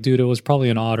 times we're like, dude, it was probably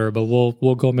an otter, but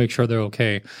we'll go make sure they're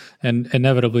okay. And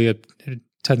inevitably it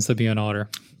tends to be an otter.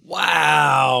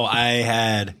 Wow, I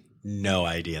had no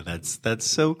idea. That's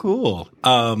so cool.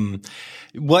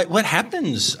 What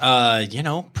happens?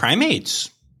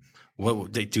 Primates.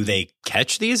 What do they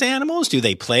catch these animals? Do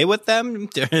they play with them?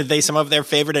 Are they some of their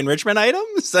favorite enrichment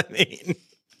items? I mean,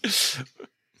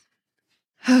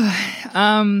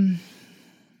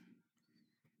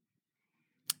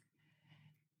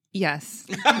 yes.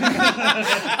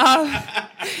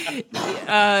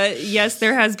 Yes,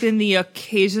 there has been the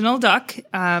occasional duck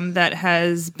that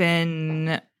has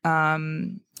been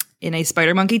in a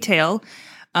spider monkey tail.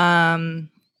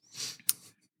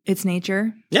 It's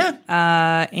nature.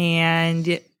 Yeah.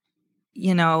 And,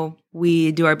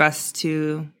 we do our best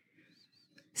to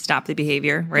stop the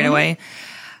behavior right away.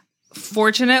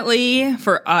 Fortunately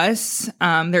for us,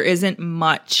 there isn't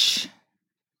much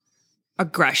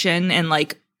aggression and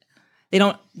they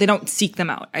don't seek them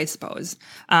out, I suppose.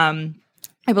 I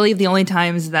believe the only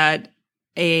times that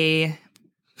a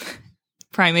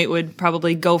primate would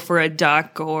probably go for a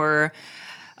duck or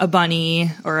a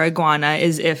bunny or iguana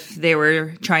is if they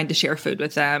were trying to share food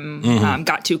with them,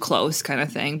 got too close kind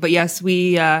of thing. But yes,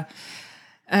 we,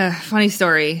 funny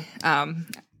story.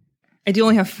 I do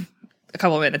only have a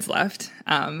couple of minutes left.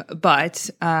 But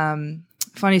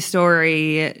funny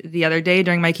story, the other day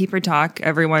during my keeper talk,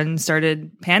 everyone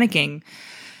started panicking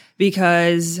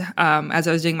because as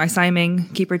I was doing my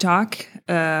Siming keeper talk,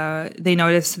 they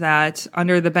noticed that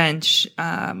under the bench,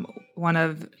 one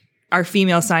of our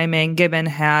female Siming, Gibbon,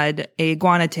 had a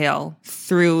iguana tail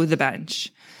through the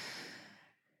bench.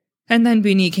 And then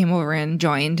Beanie came over and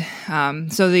joined.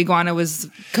 So the iguana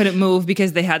couldn't move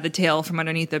because they had the tail from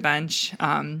underneath the bench.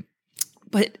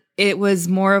 But it was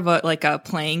more of a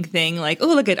playing thing. Like, oh,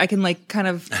 look I can kind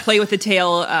of play with the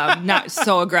tail, not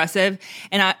so aggressive.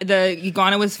 And the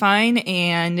iguana was fine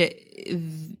and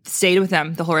stayed with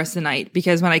them the whole rest of the night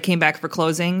because when I came back for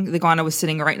closing, the iguana was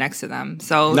sitting right next to them.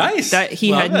 So nice. That he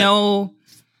had no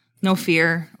no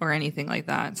fear or anything like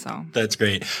that. So That's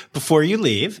great. Before you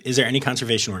leave, is there any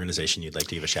conservation organization you'd like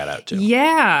to give a shout out to?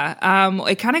 yeah,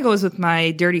 it kind of goes with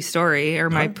my dirty story or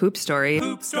my poop story.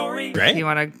 Poop story. If Great. you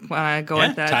want to go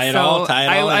with that. Tie it all in.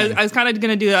 I was kind of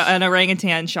going to do an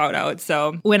orangutan shout out.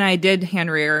 So when I did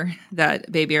hand rear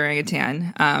that baby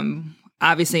orangutan,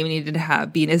 obviously we needed to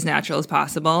be as natural as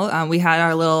possible. We had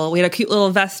a cute little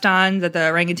vest on that the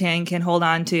orangutan can hold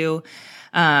on to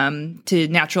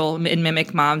natural and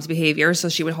mimic mom's behavior. So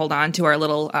she would hold on to our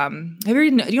little, do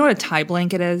you know what a tie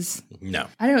blanket is? No.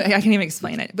 I can't even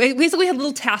explain it. But basically we had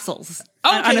little tassels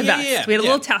on a vest. Yeah. We had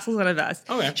little tassels on a vest.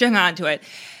 Okay. She hung on to it.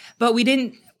 But we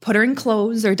didn't put her in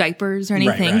clothes or diapers or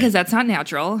anything because that's not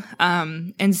natural.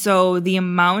 And so the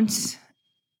amount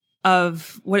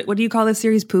of, what do you call this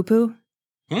series? Poo-poo?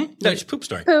 That's poop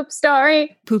story. Poop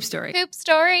story. Poop story. Poop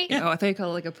story. Yeah. Oh, I thought you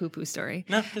called it like a poo-poo story.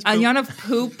 No, it's The poop. amount of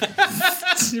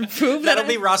poop. That'll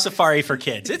be Rossafari for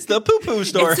kids. It's the poo-poo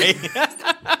story.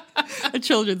 A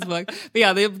children's book. But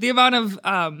yeah, the amount of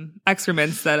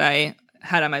excrements that I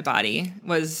had on my body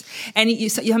was, and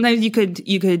sometimes you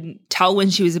could tell when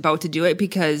she was about to do it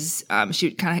because she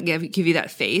would kind of give you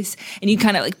that face, and you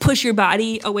kind of like push your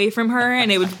body away from her, and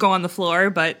it would go on the floor.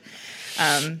 But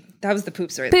that was the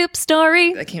poop story. Poop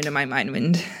story. That came to my mind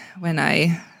when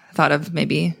I thought of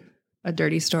maybe a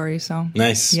dirty story. So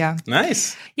Nice. Yeah.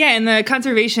 Nice. Yeah, and the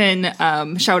conservation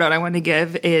shout out I want to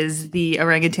give is the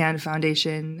Orangutan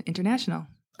Foundation International.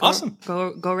 Awesome.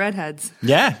 Go Redheads.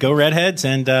 Yeah, go Redheads,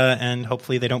 and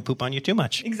hopefully they don't poop on you too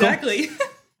much. Exactly.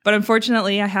 But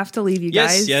unfortunately, I have to leave you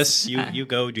guys. Yes, you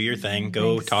go do your thing.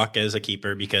 Go talk as a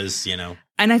keeper because,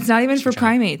 And it's not even for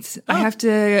primates. I have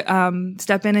to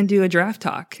step in and do a draft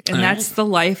talk. And that's the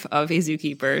life of a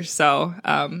zookeeper. So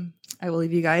I will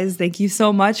leave you guys. Thank you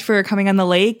so much for coming on the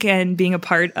lake and being a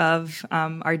part of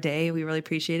our day. We really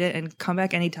appreciate it. And come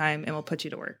back anytime and we'll put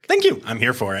you to work. Thank you. I'm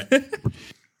here for it.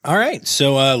 All right.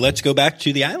 So let's go back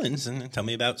to the islands and tell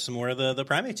me about some more of the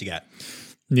primates you got.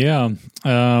 Yeah.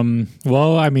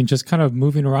 Well, I mean, just kind of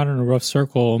moving around in a rough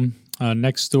circle.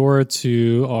 Next door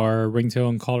to our ringtail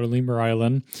and collared lemur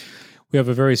island, we have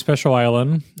a very special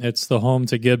island. It's the home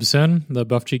to Gibson, the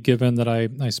buff-cheeked gibbon that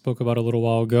I spoke about a little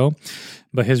while ago.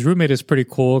 But his roommate is pretty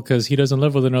cool because he doesn't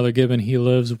live with another gibbon. He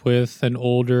lives with an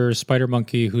older spider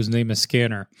monkey whose name is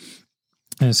Scanner.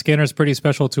 And Scanner is pretty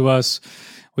special to us.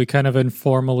 We kind of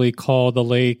informally call the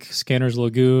lake Scanner's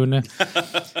Lagoon.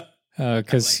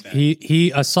 Because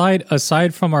he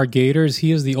aside from our gators,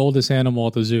 he is the oldest animal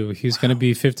at the zoo. He's going to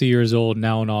be 50 years old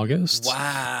now in August.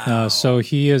 Wow. So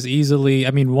he is easily,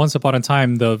 I mean, once upon a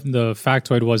time, the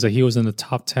factoid was that he was in the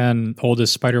top 10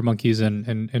 oldest spider monkeys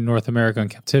in North America in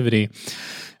captivity.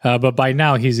 But by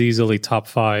now, he's easily top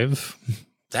 5.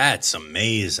 That's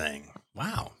amazing.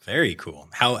 Wow. Very cool.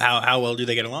 How well do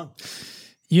they get along?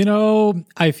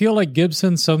 I feel like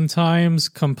Gibson sometimes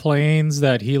complains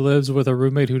that he lives with a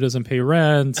roommate who doesn't pay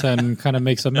rent and kind of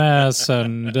makes a mess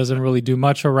and doesn't really do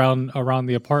much around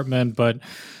the apartment. But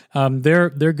they're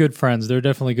good friends. They're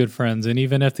definitely good friends. And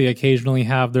even if they occasionally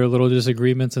have their little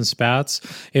disagreements and spats,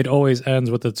 it always ends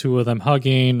with the two of them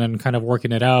hugging and kind of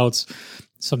working it out.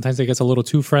 Sometimes it gets a little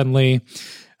too friendly,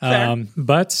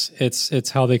 but it's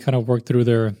how they kind of work through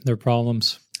their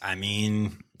problems. I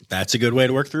mean, that's a good way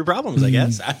to work through problems, I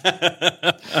guess.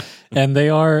 And they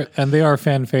are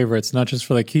fan favorites, not just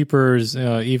for the keepers.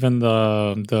 Even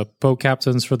the boat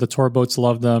captains for the tour boats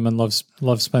love them and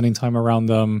love spending time around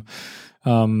them.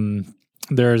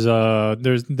 Their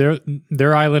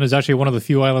island is actually one of the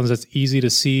few islands that's easy to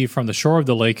see from the shore of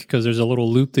the lake because there's a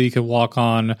little loop that you can walk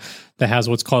on that has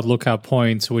what's called Lookout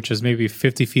Point, which is maybe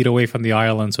 50 feet away from the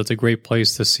island. So it's a great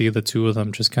place to see the two of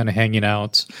them just kind of hanging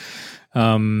out.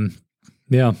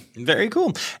 Yeah. Very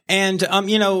cool. And,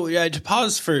 to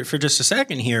pause for just a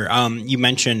second here, you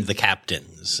mentioned the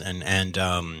captains and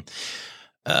I'm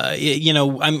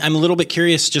a little bit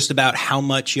curious just about how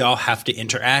much y'all have to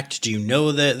interact. Do you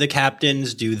know the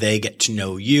captains? Do they get to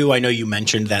know you? I know you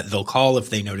mentioned that they'll call if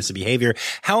they notice a behavior.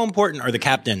 How important are the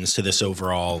captains to this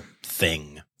overall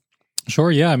thing?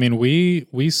 Sure. Yeah. I mean,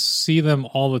 we see them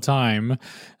all the time.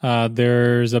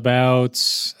 There's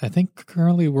about, I think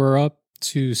currently we're up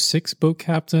to 6 boat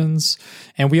captains,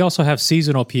 and we also have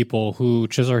seasonal people who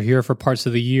just are here for parts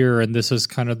of the year, and this is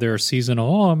kind of their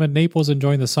seasonal, I'm in Naples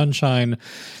enjoying the sunshine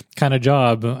kind of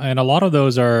job. And a lot of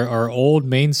those are old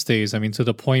mainstays. I mean, to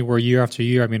the point where year after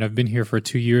year, I mean, I've been here for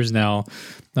 2 years now,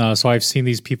 so I've seen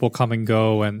these people come and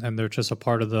go, and they're just a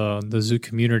part of the zoo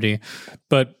community.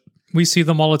 But we see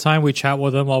them all the time. We chat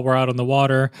with them while we're out on the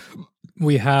water.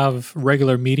 we have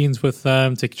regular meetings with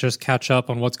them to just catch up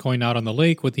on what's going out on the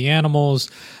lake with the animals.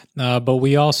 But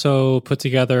we also put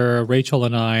together, Rachel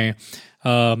and I,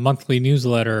 a monthly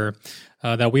newsletter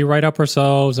that we write up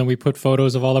ourselves, and we put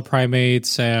photos of all the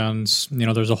primates, and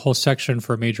there's a whole section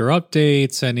for major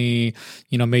updates, any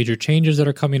major changes that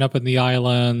are coming up in the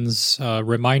islands,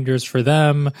 reminders for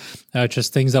them,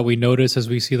 just things that we notice as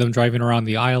we see them driving around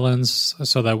the islands,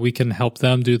 so that we can help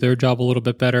them do their job a little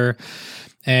bit better.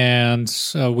 And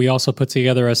we also put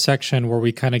together a section where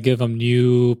we kind of give them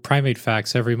new primate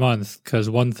facts every month,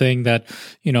 because one thing that,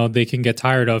 they can get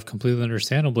tired of, completely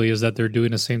understandably, is that they're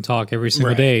doing the same talk every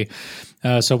single day.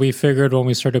 So we figured when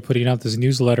we started putting out this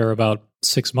newsletter about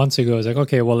 6 months ago, it's like,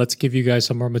 okay, well, let's give you guys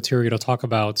some more material to talk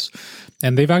about.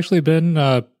 And they've actually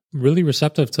been really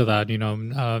receptive to that.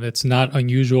 It's not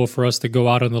unusual for us to go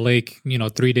out on the lake,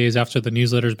 3 days after the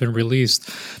newsletter's been released,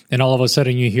 and all of a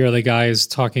sudden you hear the guys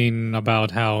talking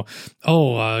about how,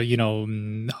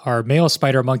 our male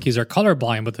spider monkeys are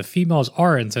colorblind, but the females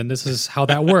aren't, and this is how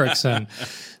that works. And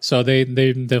so they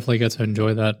definitely get to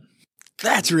enjoy that.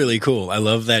 That's really cool. I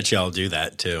love that y'all do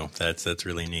that too. That's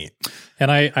really neat. And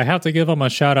I have to give them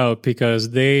a shout out, because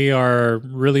they are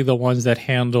really the ones that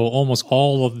handle almost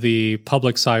all of the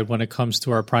public side when it comes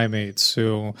to our primates.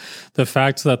 So the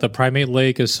fact that the primate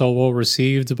lake is so well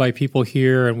received by people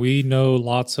here, and we know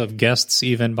lots of guests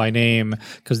even by name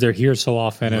because they're here so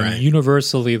often, and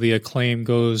universally the acclaim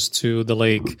goes to the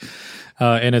lake.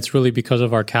 And it's really because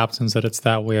of our captains that it's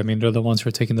that way. I mean, they're the ones who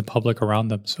are taking the public around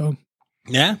them. So.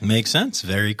 Yeah, makes sense.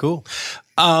 Very cool.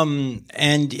 Going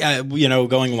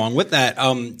along with that,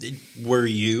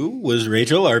 was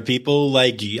Rachel, are people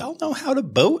like, do y'all know how to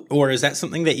boat? Or is that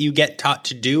something that you get taught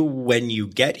to do when you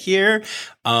get here?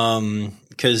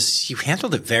 Because you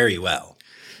handled it very well.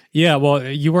 Yeah, well,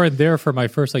 you weren't there for my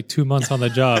first 2 months on the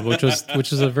job, which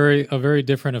is a very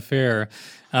different affair.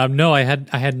 No, I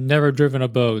had never driven a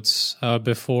boat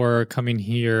before coming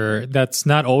here. That's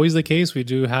not always the case. We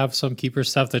do have some keeper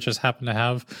staff that just happen to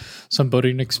have some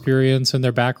boating experience in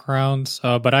their background.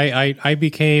 But I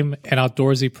became an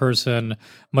outdoorsy person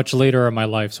much later in my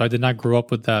life, so I did not grow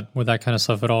up with that kind of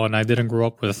stuff at all, and I didn't grow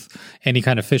up with any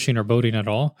kind of fishing or boating at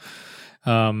all.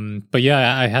 But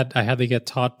yeah, I had to get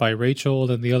taught by Rachel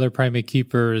and the other primate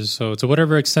keepers. So to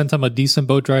whatever extent I'm a decent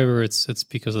boat driver, it's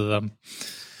because of them.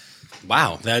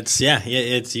 Wow, it's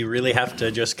you really have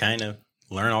to just kind of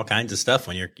learn all kinds of stuff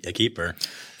when you're a keeper.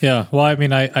 Yeah, well, I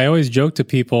mean, I always joke to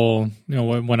people,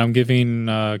 when I'm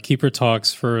giving keeper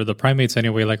talks for the primates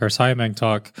anyway, like our Siamang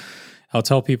talk, I'll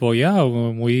tell people,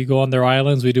 when we go on their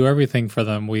islands, we do everything for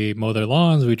them. We mow their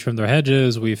lawns, we trim their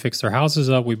hedges, we fix their houses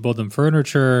up, we build them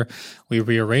furniture, we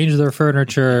rearrange their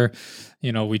furniture,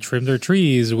 we trim their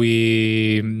trees,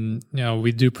 we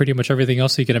do pretty much everything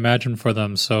else you can imagine for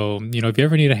them. So, if you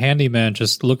ever need a handyman,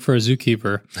 just look for a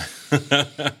zookeeper.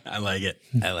 I like it.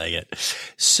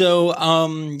 So, all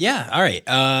right.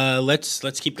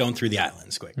 Let's keep going through the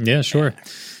islands quick. Yeah, sure.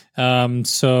 Going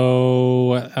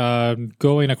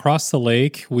across the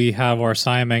lake, we have our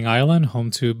Siamang Island,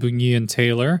 home to Bunyi and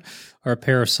Taylor, our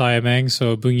pair of Siamang.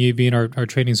 So Bunyi being our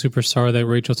training superstar that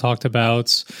Rachel talked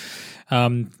about.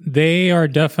 They are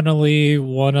definitely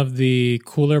one of the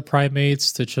cooler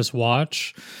primates to just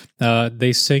watch.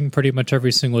 They sing pretty much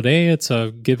every single day. It's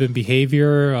a given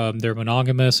behavior. They're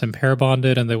monogamous and pair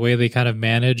bonded, and the way they kind of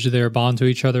manage their bond to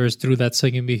each other is through that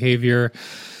singing behavior.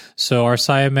 So our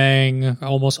Siamang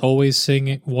almost always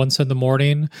sing once in the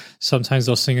morning. Sometimes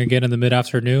they'll sing again in the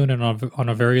mid-afternoon, and on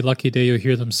a very lucky day, you'll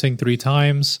hear them sing 3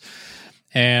 times.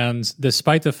 And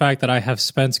despite the fact that I have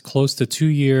spent close to 2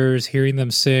 years hearing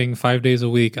them sing 5 days a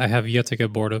week, I have yet to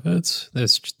get bored of it.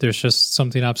 There's just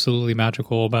something absolutely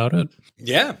magical about it.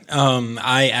 Yeah.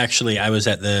 I was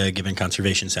at the Gibbon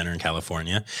Conservation Center in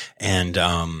California,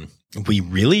 and we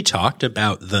really talked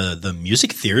about the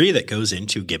music theory that goes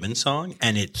into Gibbon song,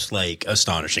 and it's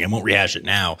astonishing. I won't rehash it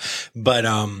now, but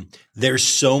there's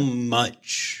so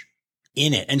much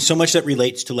in it, and so much that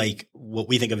relates to what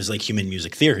we think of as human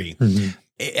music theory. Mm-hmm.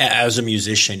 As a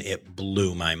musician, it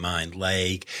blew my mind.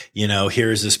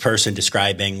 Here's this person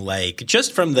describing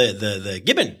just from the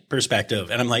Gibbon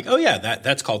perspective, and I'm like, oh yeah,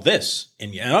 that's called this,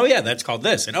 and oh yeah, that's called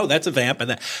this, and oh, that's a vamp, and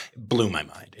that blew my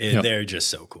mind. They're just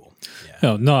so cool.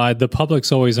 Yeah. The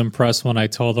public's always impressed when I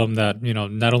tell them that,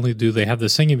 not only do they have the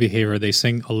singing behavior, they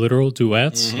sing a literal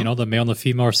duet. Mm-hmm. The male and the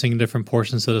female are singing different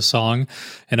portions of the song,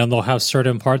 and then they'll have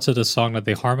certain parts of the song that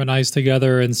they harmonize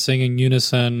together and sing in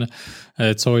unison.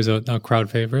 It's always a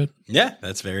crowd favorite. Yeah,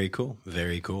 that's very cool.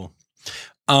 Very cool.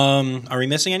 Are we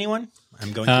missing anyone?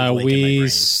 I'm going through the lake in my We brain.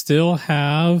 still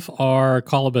have our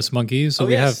colobus monkeys. So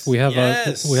we have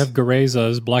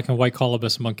Garezas, black and white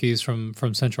colobus monkeys from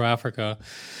Central Africa.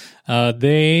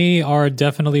 They are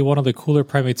definitely one of the cooler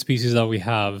primate species that we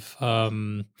have.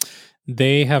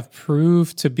 They have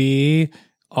proved to be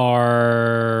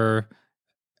our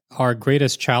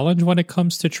greatest challenge when it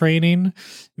comes to training,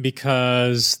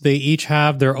 because they each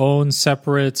have their own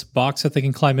separate box that they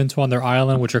can climb into on their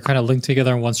island, which are kind of linked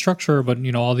together in one structure, but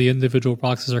all the individual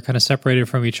boxes are kind of separated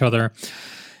from each other.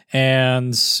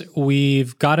 And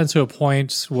we've gotten to a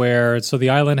point where, so the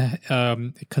island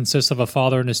consists of a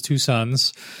father and his two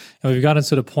sons. And we've gotten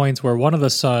to the point where one of the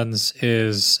sons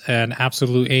is an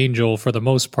absolute angel for the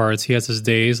most part. He has his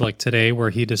days like today where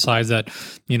he decides that,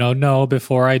 no,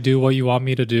 before I do what you want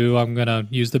me to do, I'm going to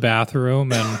use the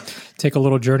bathroom and take a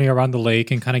little journey around the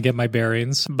lake and kind of get my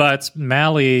bearings. But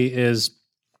Mally is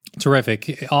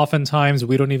terrific. Oftentimes,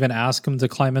 we don't even ask him to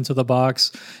climb into the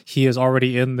box. He is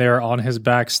already in there on his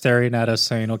back staring at us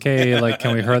saying, okay,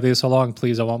 can we hurry this along,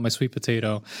 please? I want my sweet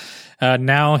potato.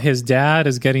 Now his dad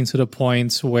is getting to the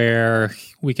point where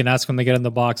we can ask him to get in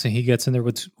the box and he gets in there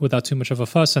without too much of a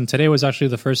fuss. And today was actually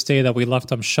the first day that we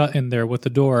left him shut in there with the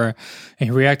door, and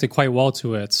he reacted quite well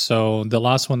to it. So the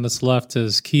last one that's left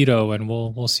is Keto, and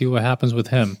we'll see what happens with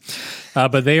him.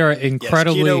 But they are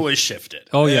incredibly... Yes, Keto was shifted.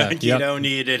 Oh, yeah. Keto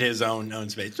needed his own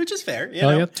space, which is fair.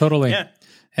 Yeah, totally. Yeah.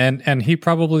 And he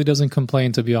probably doesn't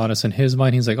complain, to be honest. In his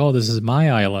mind, he's like, oh, this is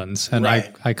my island, and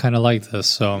right. I kind of like this.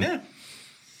 So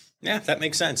Yeah, that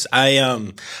makes sense.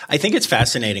 I think it's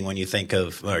fascinating when you think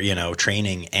of,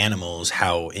 training animals,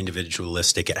 how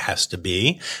individualistic it has to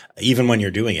be, even when you're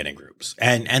doing it in groups.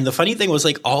 And the funny thing was,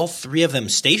 all three of them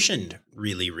stationed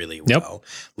really, really well,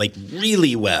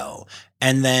 really well.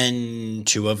 And then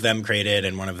two of them created,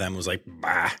 and one of them was like,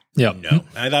 bah, no.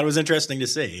 I thought it was interesting to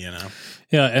see,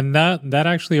 Yeah, and that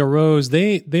actually arose.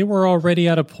 They were already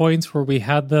at a point where we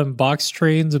had them box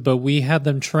trained, but we had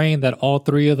them trained that all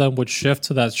three of them would shift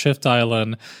to that shift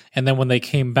island, and then when they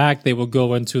came back, they would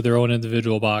go into their own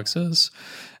individual boxes.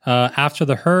 After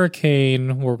the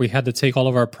hurricane, where we had to take all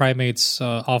of our primates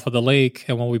off of the lake,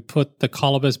 and when we put the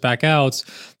colobus back out,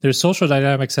 there's social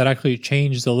dynamics that actually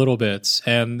changed a little bit,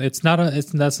 and that's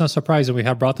not surprising. We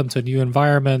had brought them to new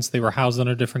environments; they were housed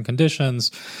under different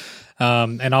conditions.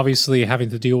 And obviously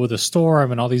having to deal with a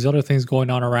storm and all these other things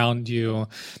going on around you,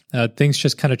 things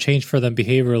just kind of changed for them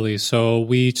behaviorally. So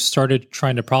we started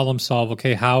trying to problem solve,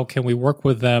 okay, how can we work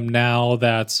with them now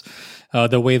that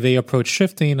the way they approach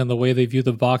shifting and the way they view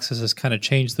the boxes has kind of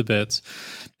changed a bit.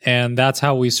 And that's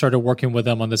how we started working with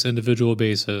them on this individual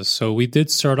basis. So we did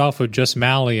start off with just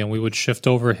Mally, and we would shift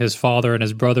over his father and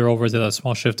his brother over to that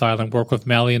small shift island, work with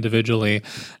Mally individually.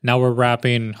 Now we're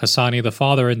wrapping Hassani, the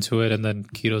father, into it, and then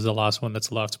Keto's the last one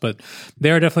that's left. But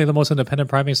they are definitely the most independent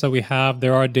primates that we have.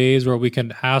 There are days where we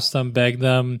can ask them, beg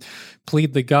them,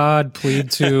 plead to God,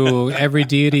 plead to every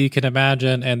deity you can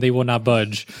imagine, and they will not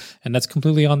budge. And that's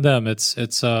completely on them.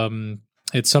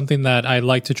 It's something that I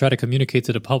like to try to communicate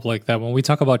to the public, that when we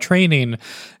talk about training,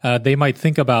 they might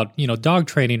think about, dog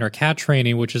training or cat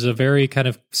training, which is a very kind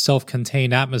of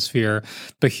self-contained atmosphere.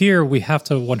 But here we have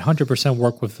to 100%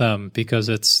 work with them, because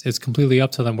it's completely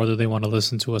up to them whether they want to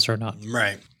listen to us or not.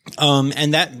 Right.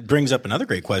 And that brings up another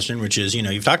great question, which is,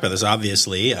 you've talked about this.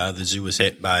 Obviously, the zoo was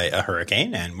hit by a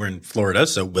hurricane, and we're in Florida,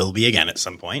 so will be again at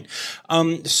some point.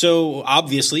 So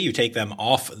obviously you take them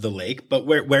off the lake, but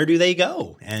where do they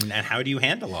go, and how do you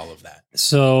handle all of that?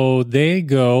 So they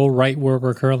go right where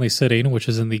we're currently sitting, which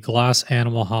is in the Glass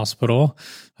Animal Hospital.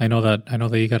 I know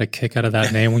that you got a kick out of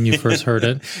that name when you first heard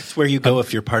it. It's where you go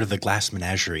if you're part of the glass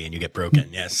menagerie and you get broken.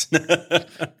 Yes.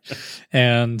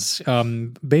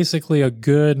 And basically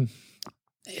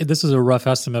this is a rough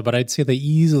estimate, but I'd say that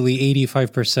easily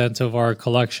 85% of our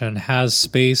collection has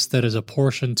space that is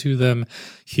apportioned to them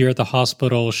here at the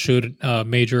hospital should a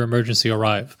major emergency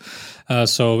arrive.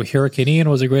 So Hurricane Ian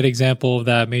was a great example of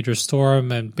that major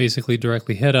storm and basically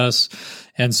directly hit us.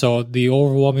 And so the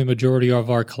overwhelming majority of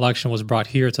our collection was brought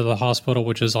here to the hospital,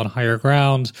 which is on higher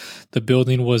ground. The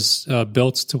building was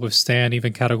built to withstand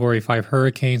even Category 5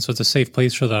 hurricanes, so it's a safe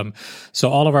place for them. So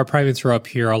all of our primates are up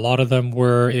here. A lot of them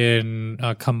were in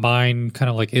combined kind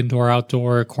of like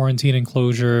indoor-outdoor quarantine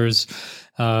enclosures.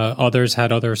 Others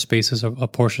had other spaces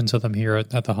apportioned to them here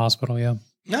at the hospital, yeah.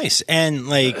 Nice. And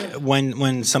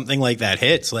when something like that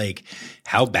hits,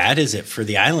 how bad is it for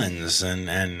the islands,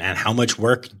 and how much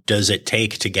work does it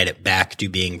take to get it back to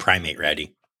being primate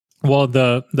ready? Well,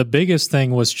 the biggest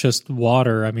thing was just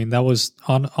water. I mean, that was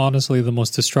honestly the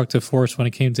most destructive force when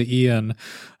it came to Ian,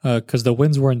 because the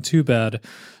winds weren't too bad.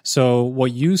 So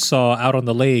what you saw out on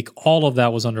the lake, all of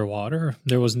that was underwater.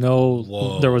 There was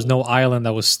no island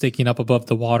that was sticking up above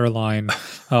the water line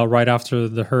right after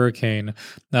the hurricane,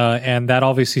 and that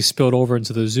obviously spilled over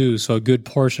into the zoo. So a good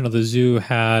portion of the zoo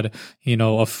had,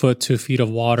 a foot, 2 feet of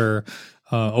water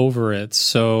over it.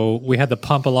 So we had to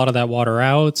pump a lot of that water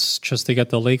out just to get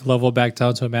the lake level back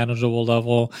down to a manageable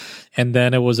level. And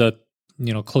then it was a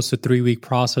close to 3-week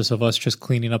process of us just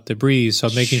cleaning up debris. So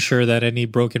making sure that any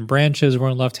broken branches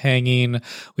weren't left hanging.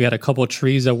 We had a couple of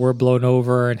trees that were blown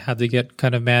over and had to get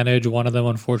kind of managed. One of them,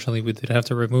 unfortunately, we did have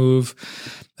to remove.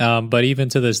 But even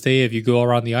to this day, if you go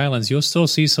around the islands, you'll still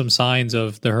see some signs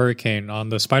of the hurricane. On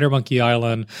the Spider Monkey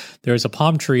Island, there's a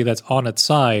palm tree that's on its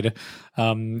side.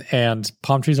 And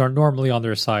palm trees aren't normally on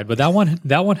their side, but that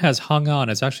one has hung on.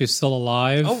 It's actually still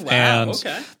alive. Oh, wow. And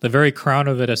okay. The very crown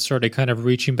of it has started kind of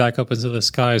reaching back up into the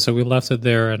sky. So we left it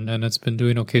there and it's been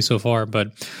doing okay so far.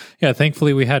 But yeah,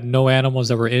 thankfully we had no animals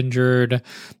that were injured,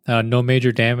 no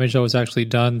major damage that was actually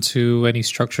done to any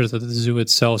structures at the zoo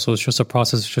itself. So it's just a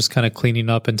process of just kind of cleaning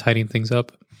up and tidying things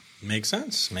up. Makes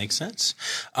sense.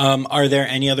 Are there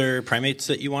any other primates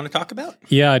that you want to talk about?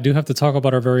 Yeah, I do have to talk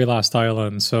about our very last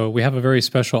island. So we have a very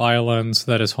special island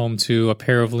that is home to a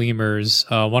pair of lemurs.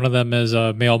 One of them is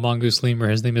a male mongoose lemur.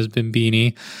 His name is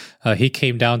Bimbini. He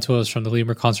came down to us from the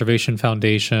Lemur Conservation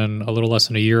Foundation a little less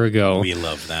than a year ago. We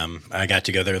love them. I got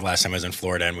to go there the last time I was in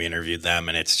Florida, and we interviewed them,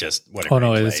 and it's just what a great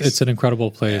place. It's an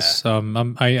incredible place.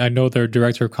 Yeah. I know their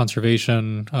director of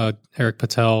conservation, Eric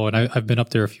Patel, and I've been up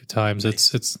there a few times.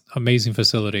 Nice. It's amazing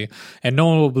facility, and no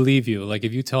one will believe you. Like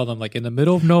if you tell them, like in the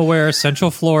middle of nowhere, Central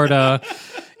Florida.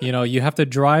 You have to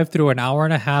drive through an hour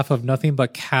and a half of nothing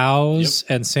but cows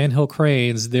and sandhill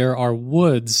cranes. There are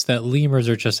woods that lemurs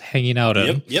are just hanging out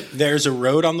in. Yep. There's a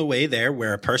road on the way there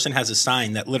where a person has a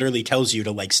sign that literally tells you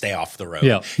to stay off the road.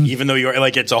 Yeah. Even though you're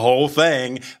it's a whole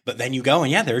thing. But then you go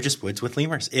and there are just woods with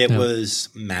lemurs. It was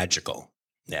magical.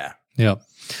 Yeah. Yeah.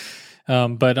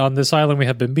 But on this island, we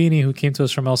have Bimbini, who came to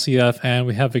us from LCF, and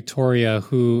we have Victoria,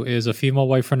 who is a female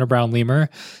white-fronted brown lemur,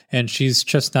 and she's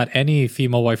just not any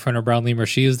female white-fronted brown lemur.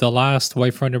 She is the last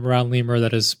white-fronted brown lemur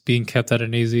that is being kept at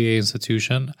an AZA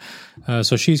institution.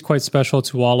 So she's quite special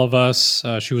to all of us.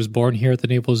 She was born here at the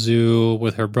Naples Zoo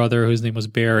with her brother, whose name was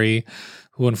Barry,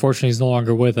 who unfortunately is no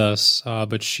longer with us.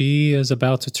 But she is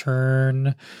about to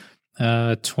turn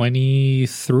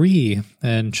 23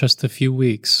 in just a few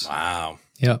weeks. Wow.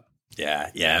 Yep.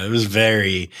 Yeah. It was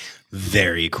very,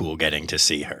 very cool getting to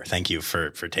see her. Thank you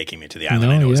for taking me to the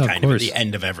island. I know it was kind of at the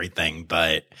end of everything,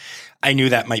 but I knew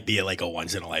that might be a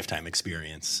once in a lifetime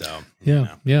experience. So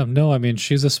yeah. No, I mean,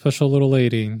 she's a special little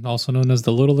lady, also known as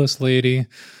the littlest lady,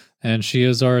 and she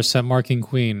is our scent marking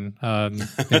queen.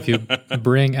 If you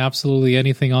bring absolutely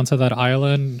anything onto that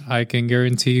island, I can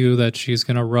guarantee you that she's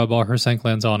going to rub all her scent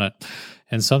glands on it.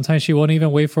 And sometimes she won't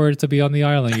even wait for it to be on the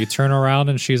island. You turn around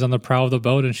and she's on the prow of the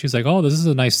boat and she's like, oh, this is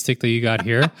a nice stick that you got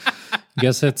here.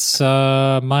 Guess it's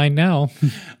mine now.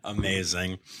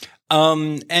 Amazing.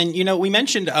 And, we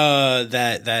mentioned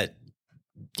that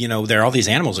there are all these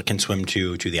animals that can swim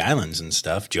to the islands and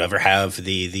stuff. Do you ever have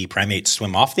the primates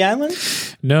swim off the island?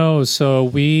 No. So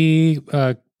we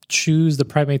choose the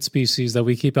primate species that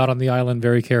we keep out on the island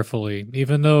very carefully.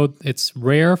 Even though it's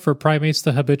rare for primates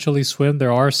to habitually swim,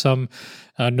 there are some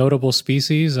notable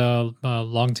species.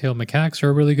 Long-tailed macaques are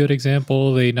a really good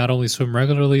example. They not only swim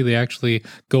regularly, they actually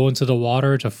go into the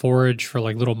water to forage for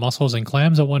little mussels and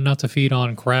clams and whatnot to feed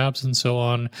on crabs and so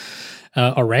on.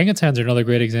 Orangutans are another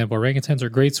great example. Orangutans are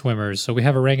great swimmers. So we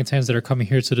have orangutans that are coming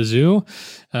here to the zoo,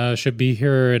 should be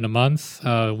here in a month.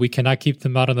 We cannot keep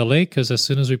them out on the lake because as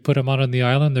soon as we put them out on the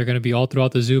island, they're going to be all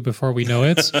throughout the zoo before we know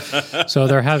it. So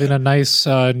they're having a nice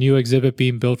new exhibit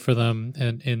being built for them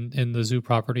in the zoo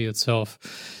property itself.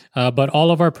 But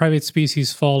all of our primate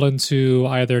species fall into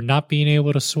either not being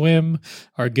able to swim.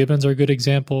 Our gibbons are a good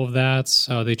example of that.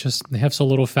 They have so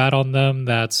little fat on them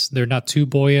that they're not too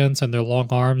buoyant, and their long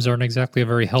arms aren't exactly a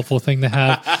very helpful thing to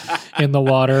have in the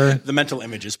water. The mental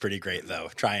image is pretty great, though.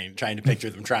 Trying to picture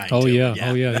them trying.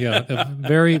 Yeah. A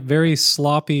very, very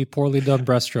sloppy, poorly done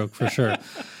breaststroke for sure.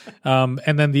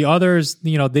 And then the others,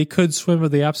 they could swim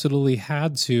if they absolutely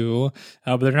had to,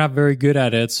 but they're not very good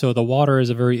at it. So the water is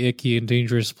a very icky and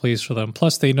dangerous place for them.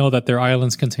 Plus, they know that their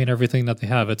islands contain everything that they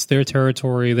have. It's their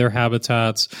territory, their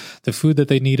habitats. The food that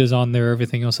they need is on there.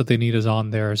 Everything else that they need is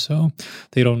on there. So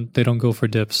they don't go for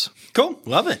dips. Cool.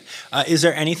 Love it. Is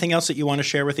there anything else that you want to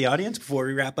share with the audience before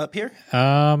we wrap up here?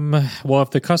 Well,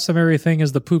 if the customary thing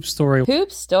is the poop story,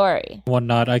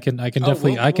 whatnot, I can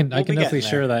definitely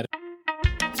share that.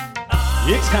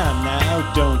 It's time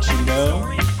now, don't you know?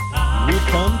 We've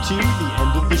come to the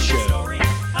end of the show,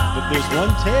 but there's one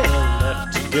tale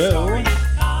left to go.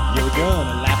 You're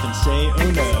gonna laugh and say,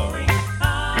 oh no.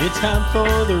 It's time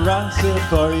for the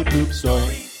Rossafari poop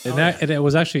story. And it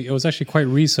was actually quite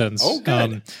recent. Oh,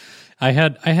 good. I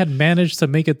had managed to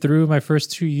make it through my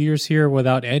first 2 years here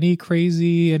without any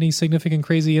significant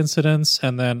crazy incidents,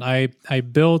 and then I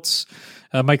built.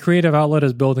 My creative outlet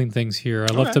is building things here.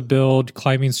 I love to build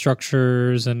climbing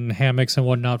structures and hammocks and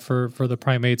whatnot for the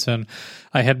primates. And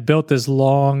I had built this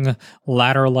long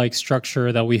ladder-like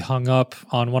structure that we hung up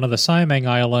on one of the Siamang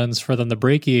Islands for them to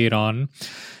brachiate on.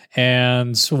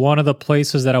 And one of the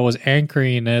places that I was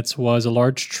anchoring it was a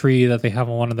large tree that they have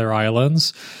on one of their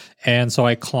islands. And so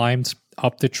I climbed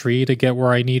up the tree to get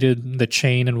where I needed the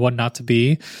chain and whatnot to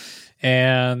be.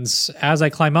 And as I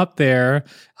climb up there,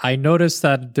 I noticed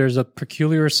that there's a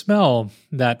peculiar smell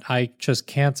that I just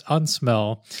can't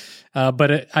unsmell.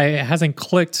 But it hasn't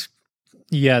clicked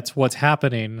yet what's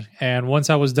happening. And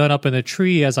once I was done up in the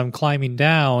tree, as I'm climbing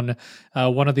down,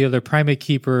 one of the other primate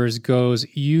keepers goes,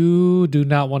 "You do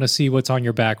not want to see what's on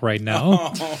your back right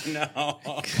now." Oh,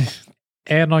 no.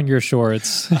 And on your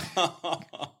shorts.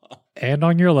 And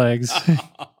on your legs.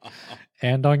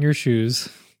 And on your shoes.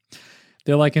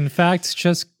 They're like, in fact,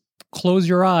 just close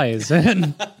your eyes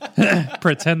and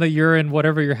pretend that you're in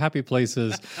whatever your happy place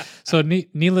is. So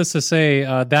needless to say,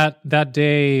 that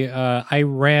day, I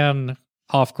ran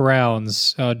off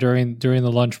grounds during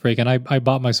the lunch break, and I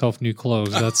bought myself new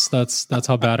clothes. That's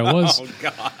how bad it was. Oh,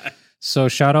 God. So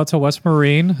shout out to West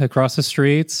Marine across the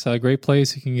street. A great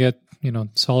place. You can get,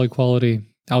 solid quality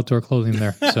outdoor clothing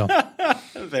there. So.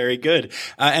 Very good.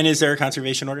 And is there a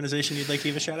conservation organization you'd like to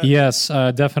give a shout out to? Yes,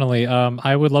 definitely.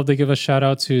 I would love to give a shout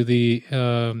out to the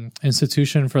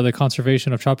Institution for the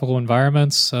Conservation of Tropical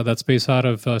Environments that's based out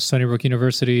of Stony Brook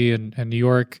University in New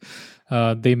York.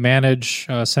 They manage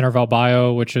Center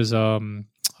Valbaio, which is a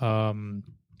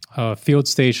field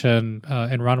station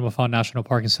in Ranamafan National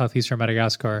Park in southeastern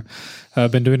Madagascar.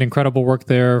 I've been doing incredible work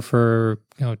there for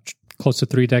close to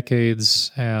 3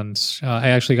 decades, and I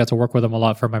actually got to work with them a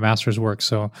lot for my master's work,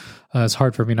 so it's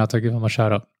hard for me not to give them a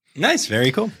shout out. Nice.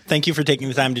 Very cool. Thank you for taking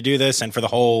the time to do this and for the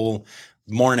whole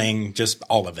morning, just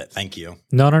all of it. Thank you.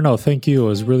 No. Thank you. It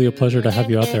was really a pleasure to have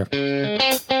you out there.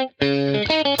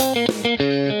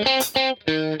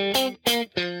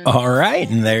 All right,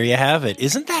 and there you have it.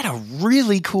 Isn't that a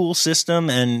really cool system?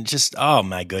 And just, oh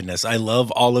my goodness, I love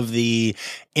all of the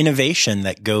innovation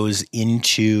that goes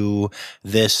into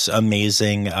this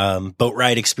amazing boat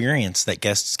ride experience that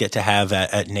guests get to have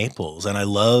at Naples. And I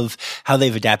love how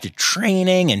they've adapted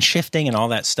training and shifting and all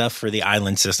that stuff for the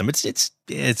island system.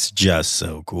 It's just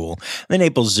so cool. The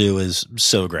Naples Zoo is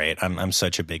so great. I'm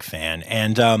such a big fan.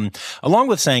 And along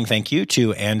with saying thank you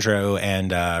to Andrew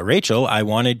and Rachel, I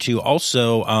wanted to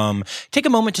also take a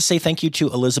moment to say thank you to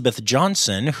Elizabeth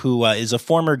Johnson, who is a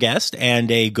former guest and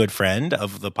a good friend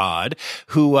of the pod,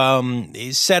 who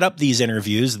set up these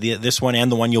interviews, this one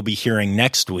and the one you'll be hearing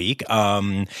next week,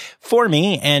 for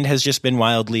me, and has just been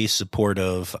wildly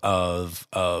supportive of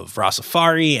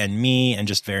Rossafari and me, and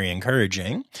just very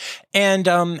encouraging. And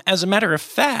as a matter of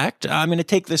fact, I'm going to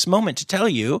take this moment to tell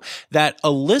you that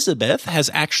Elizabeth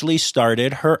has actually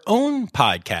started her own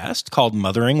podcast called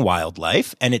Mothering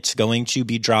Wildlife, and it's going to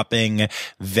be dropping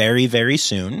very, very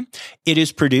soon. It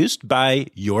is produced by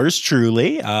yours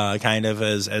truly, kind of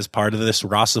as part of this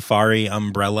Rossafari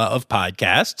umbrella of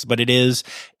podcasts, but it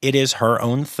is her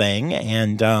own thing,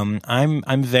 and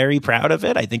I'm very proud of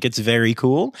it. I think it's very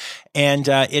cool, and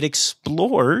it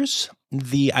explores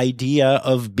the idea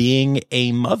of being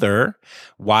a mother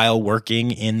while working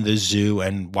in the zoo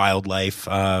and wildlife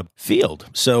field.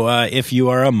 So if you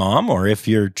are a mom, or if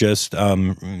you're just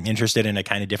interested in a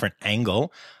kind of different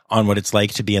angle on what it's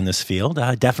like to be in this field,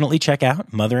 definitely check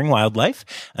out Mothering Wildlife.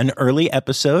 An early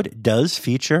episode does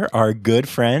feature our good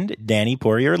friend, Danny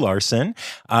Poirier Larson.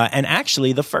 And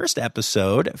actually, the first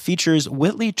episode features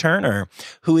Whitley Turner,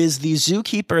 who is the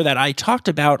zookeeper that I talked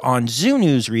about on Zoo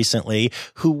News recently,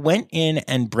 who went in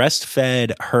and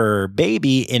breastfed her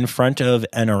baby in front of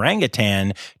an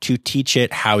orangutan to teach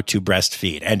it how to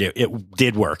breastfeed. And it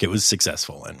did work. It was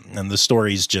successful. And the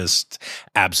story's just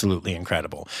absolutely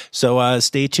incredible. So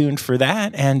stay tuned for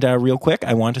that. And real quick,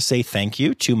 I want to say thank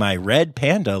you to my Red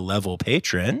Panda level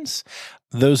patrons.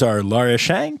 Those are Laura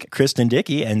Shank, Kristen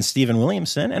Dickey, and Stephen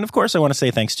Williamson. And of course, I want to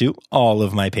say thanks to all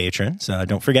of my patrons.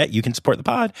 Don't forget, you can support the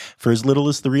pod for as little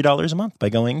as $3 a month by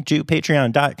going to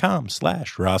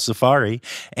patreon.com/rawsafari.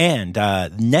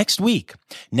 And next week,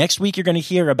 you're going to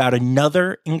hear about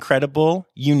another incredible,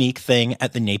 unique thing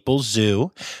at the Naples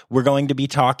Zoo. We're going to be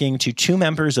talking to two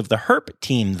members of the Herp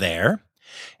team there.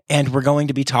 And we're going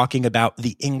to be talking about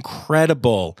the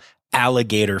incredible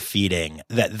alligator feeding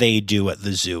that they do at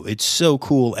the zoo. It's so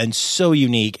cool and so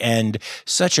unique and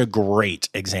such a great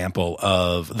example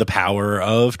of the power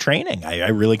of training. I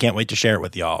really can't wait to share it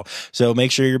with y'all. So make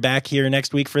sure you're back here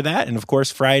next week for that. And of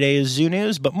course, Friday is Zoo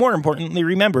News. But more importantly,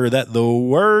 remember that the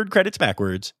word credits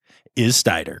backwards is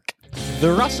Steiderk. The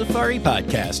Rossafari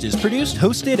podcast is produced,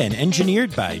 hosted, and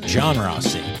engineered by John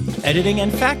Rossi. Editing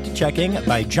and fact-checking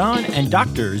by John and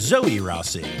Dr. Zoe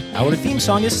Rossi. Our theme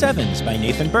song is Sevens by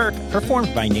Nathan Burke,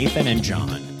 performed by Nathan and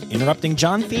John. Interrupting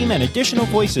John theme and additional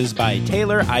voices by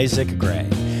Taylor Isaac Gray.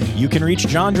 You can reach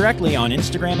John directly on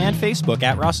Instagram and Facebook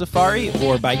at Rossafari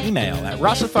or by email at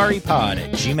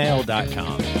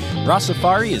rossafaripod@gmail.com.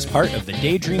 Rossafari is part of the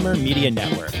Daydreamer Media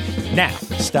Network. Now,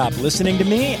 stop listening to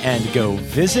me and go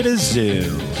visit a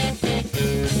zoo.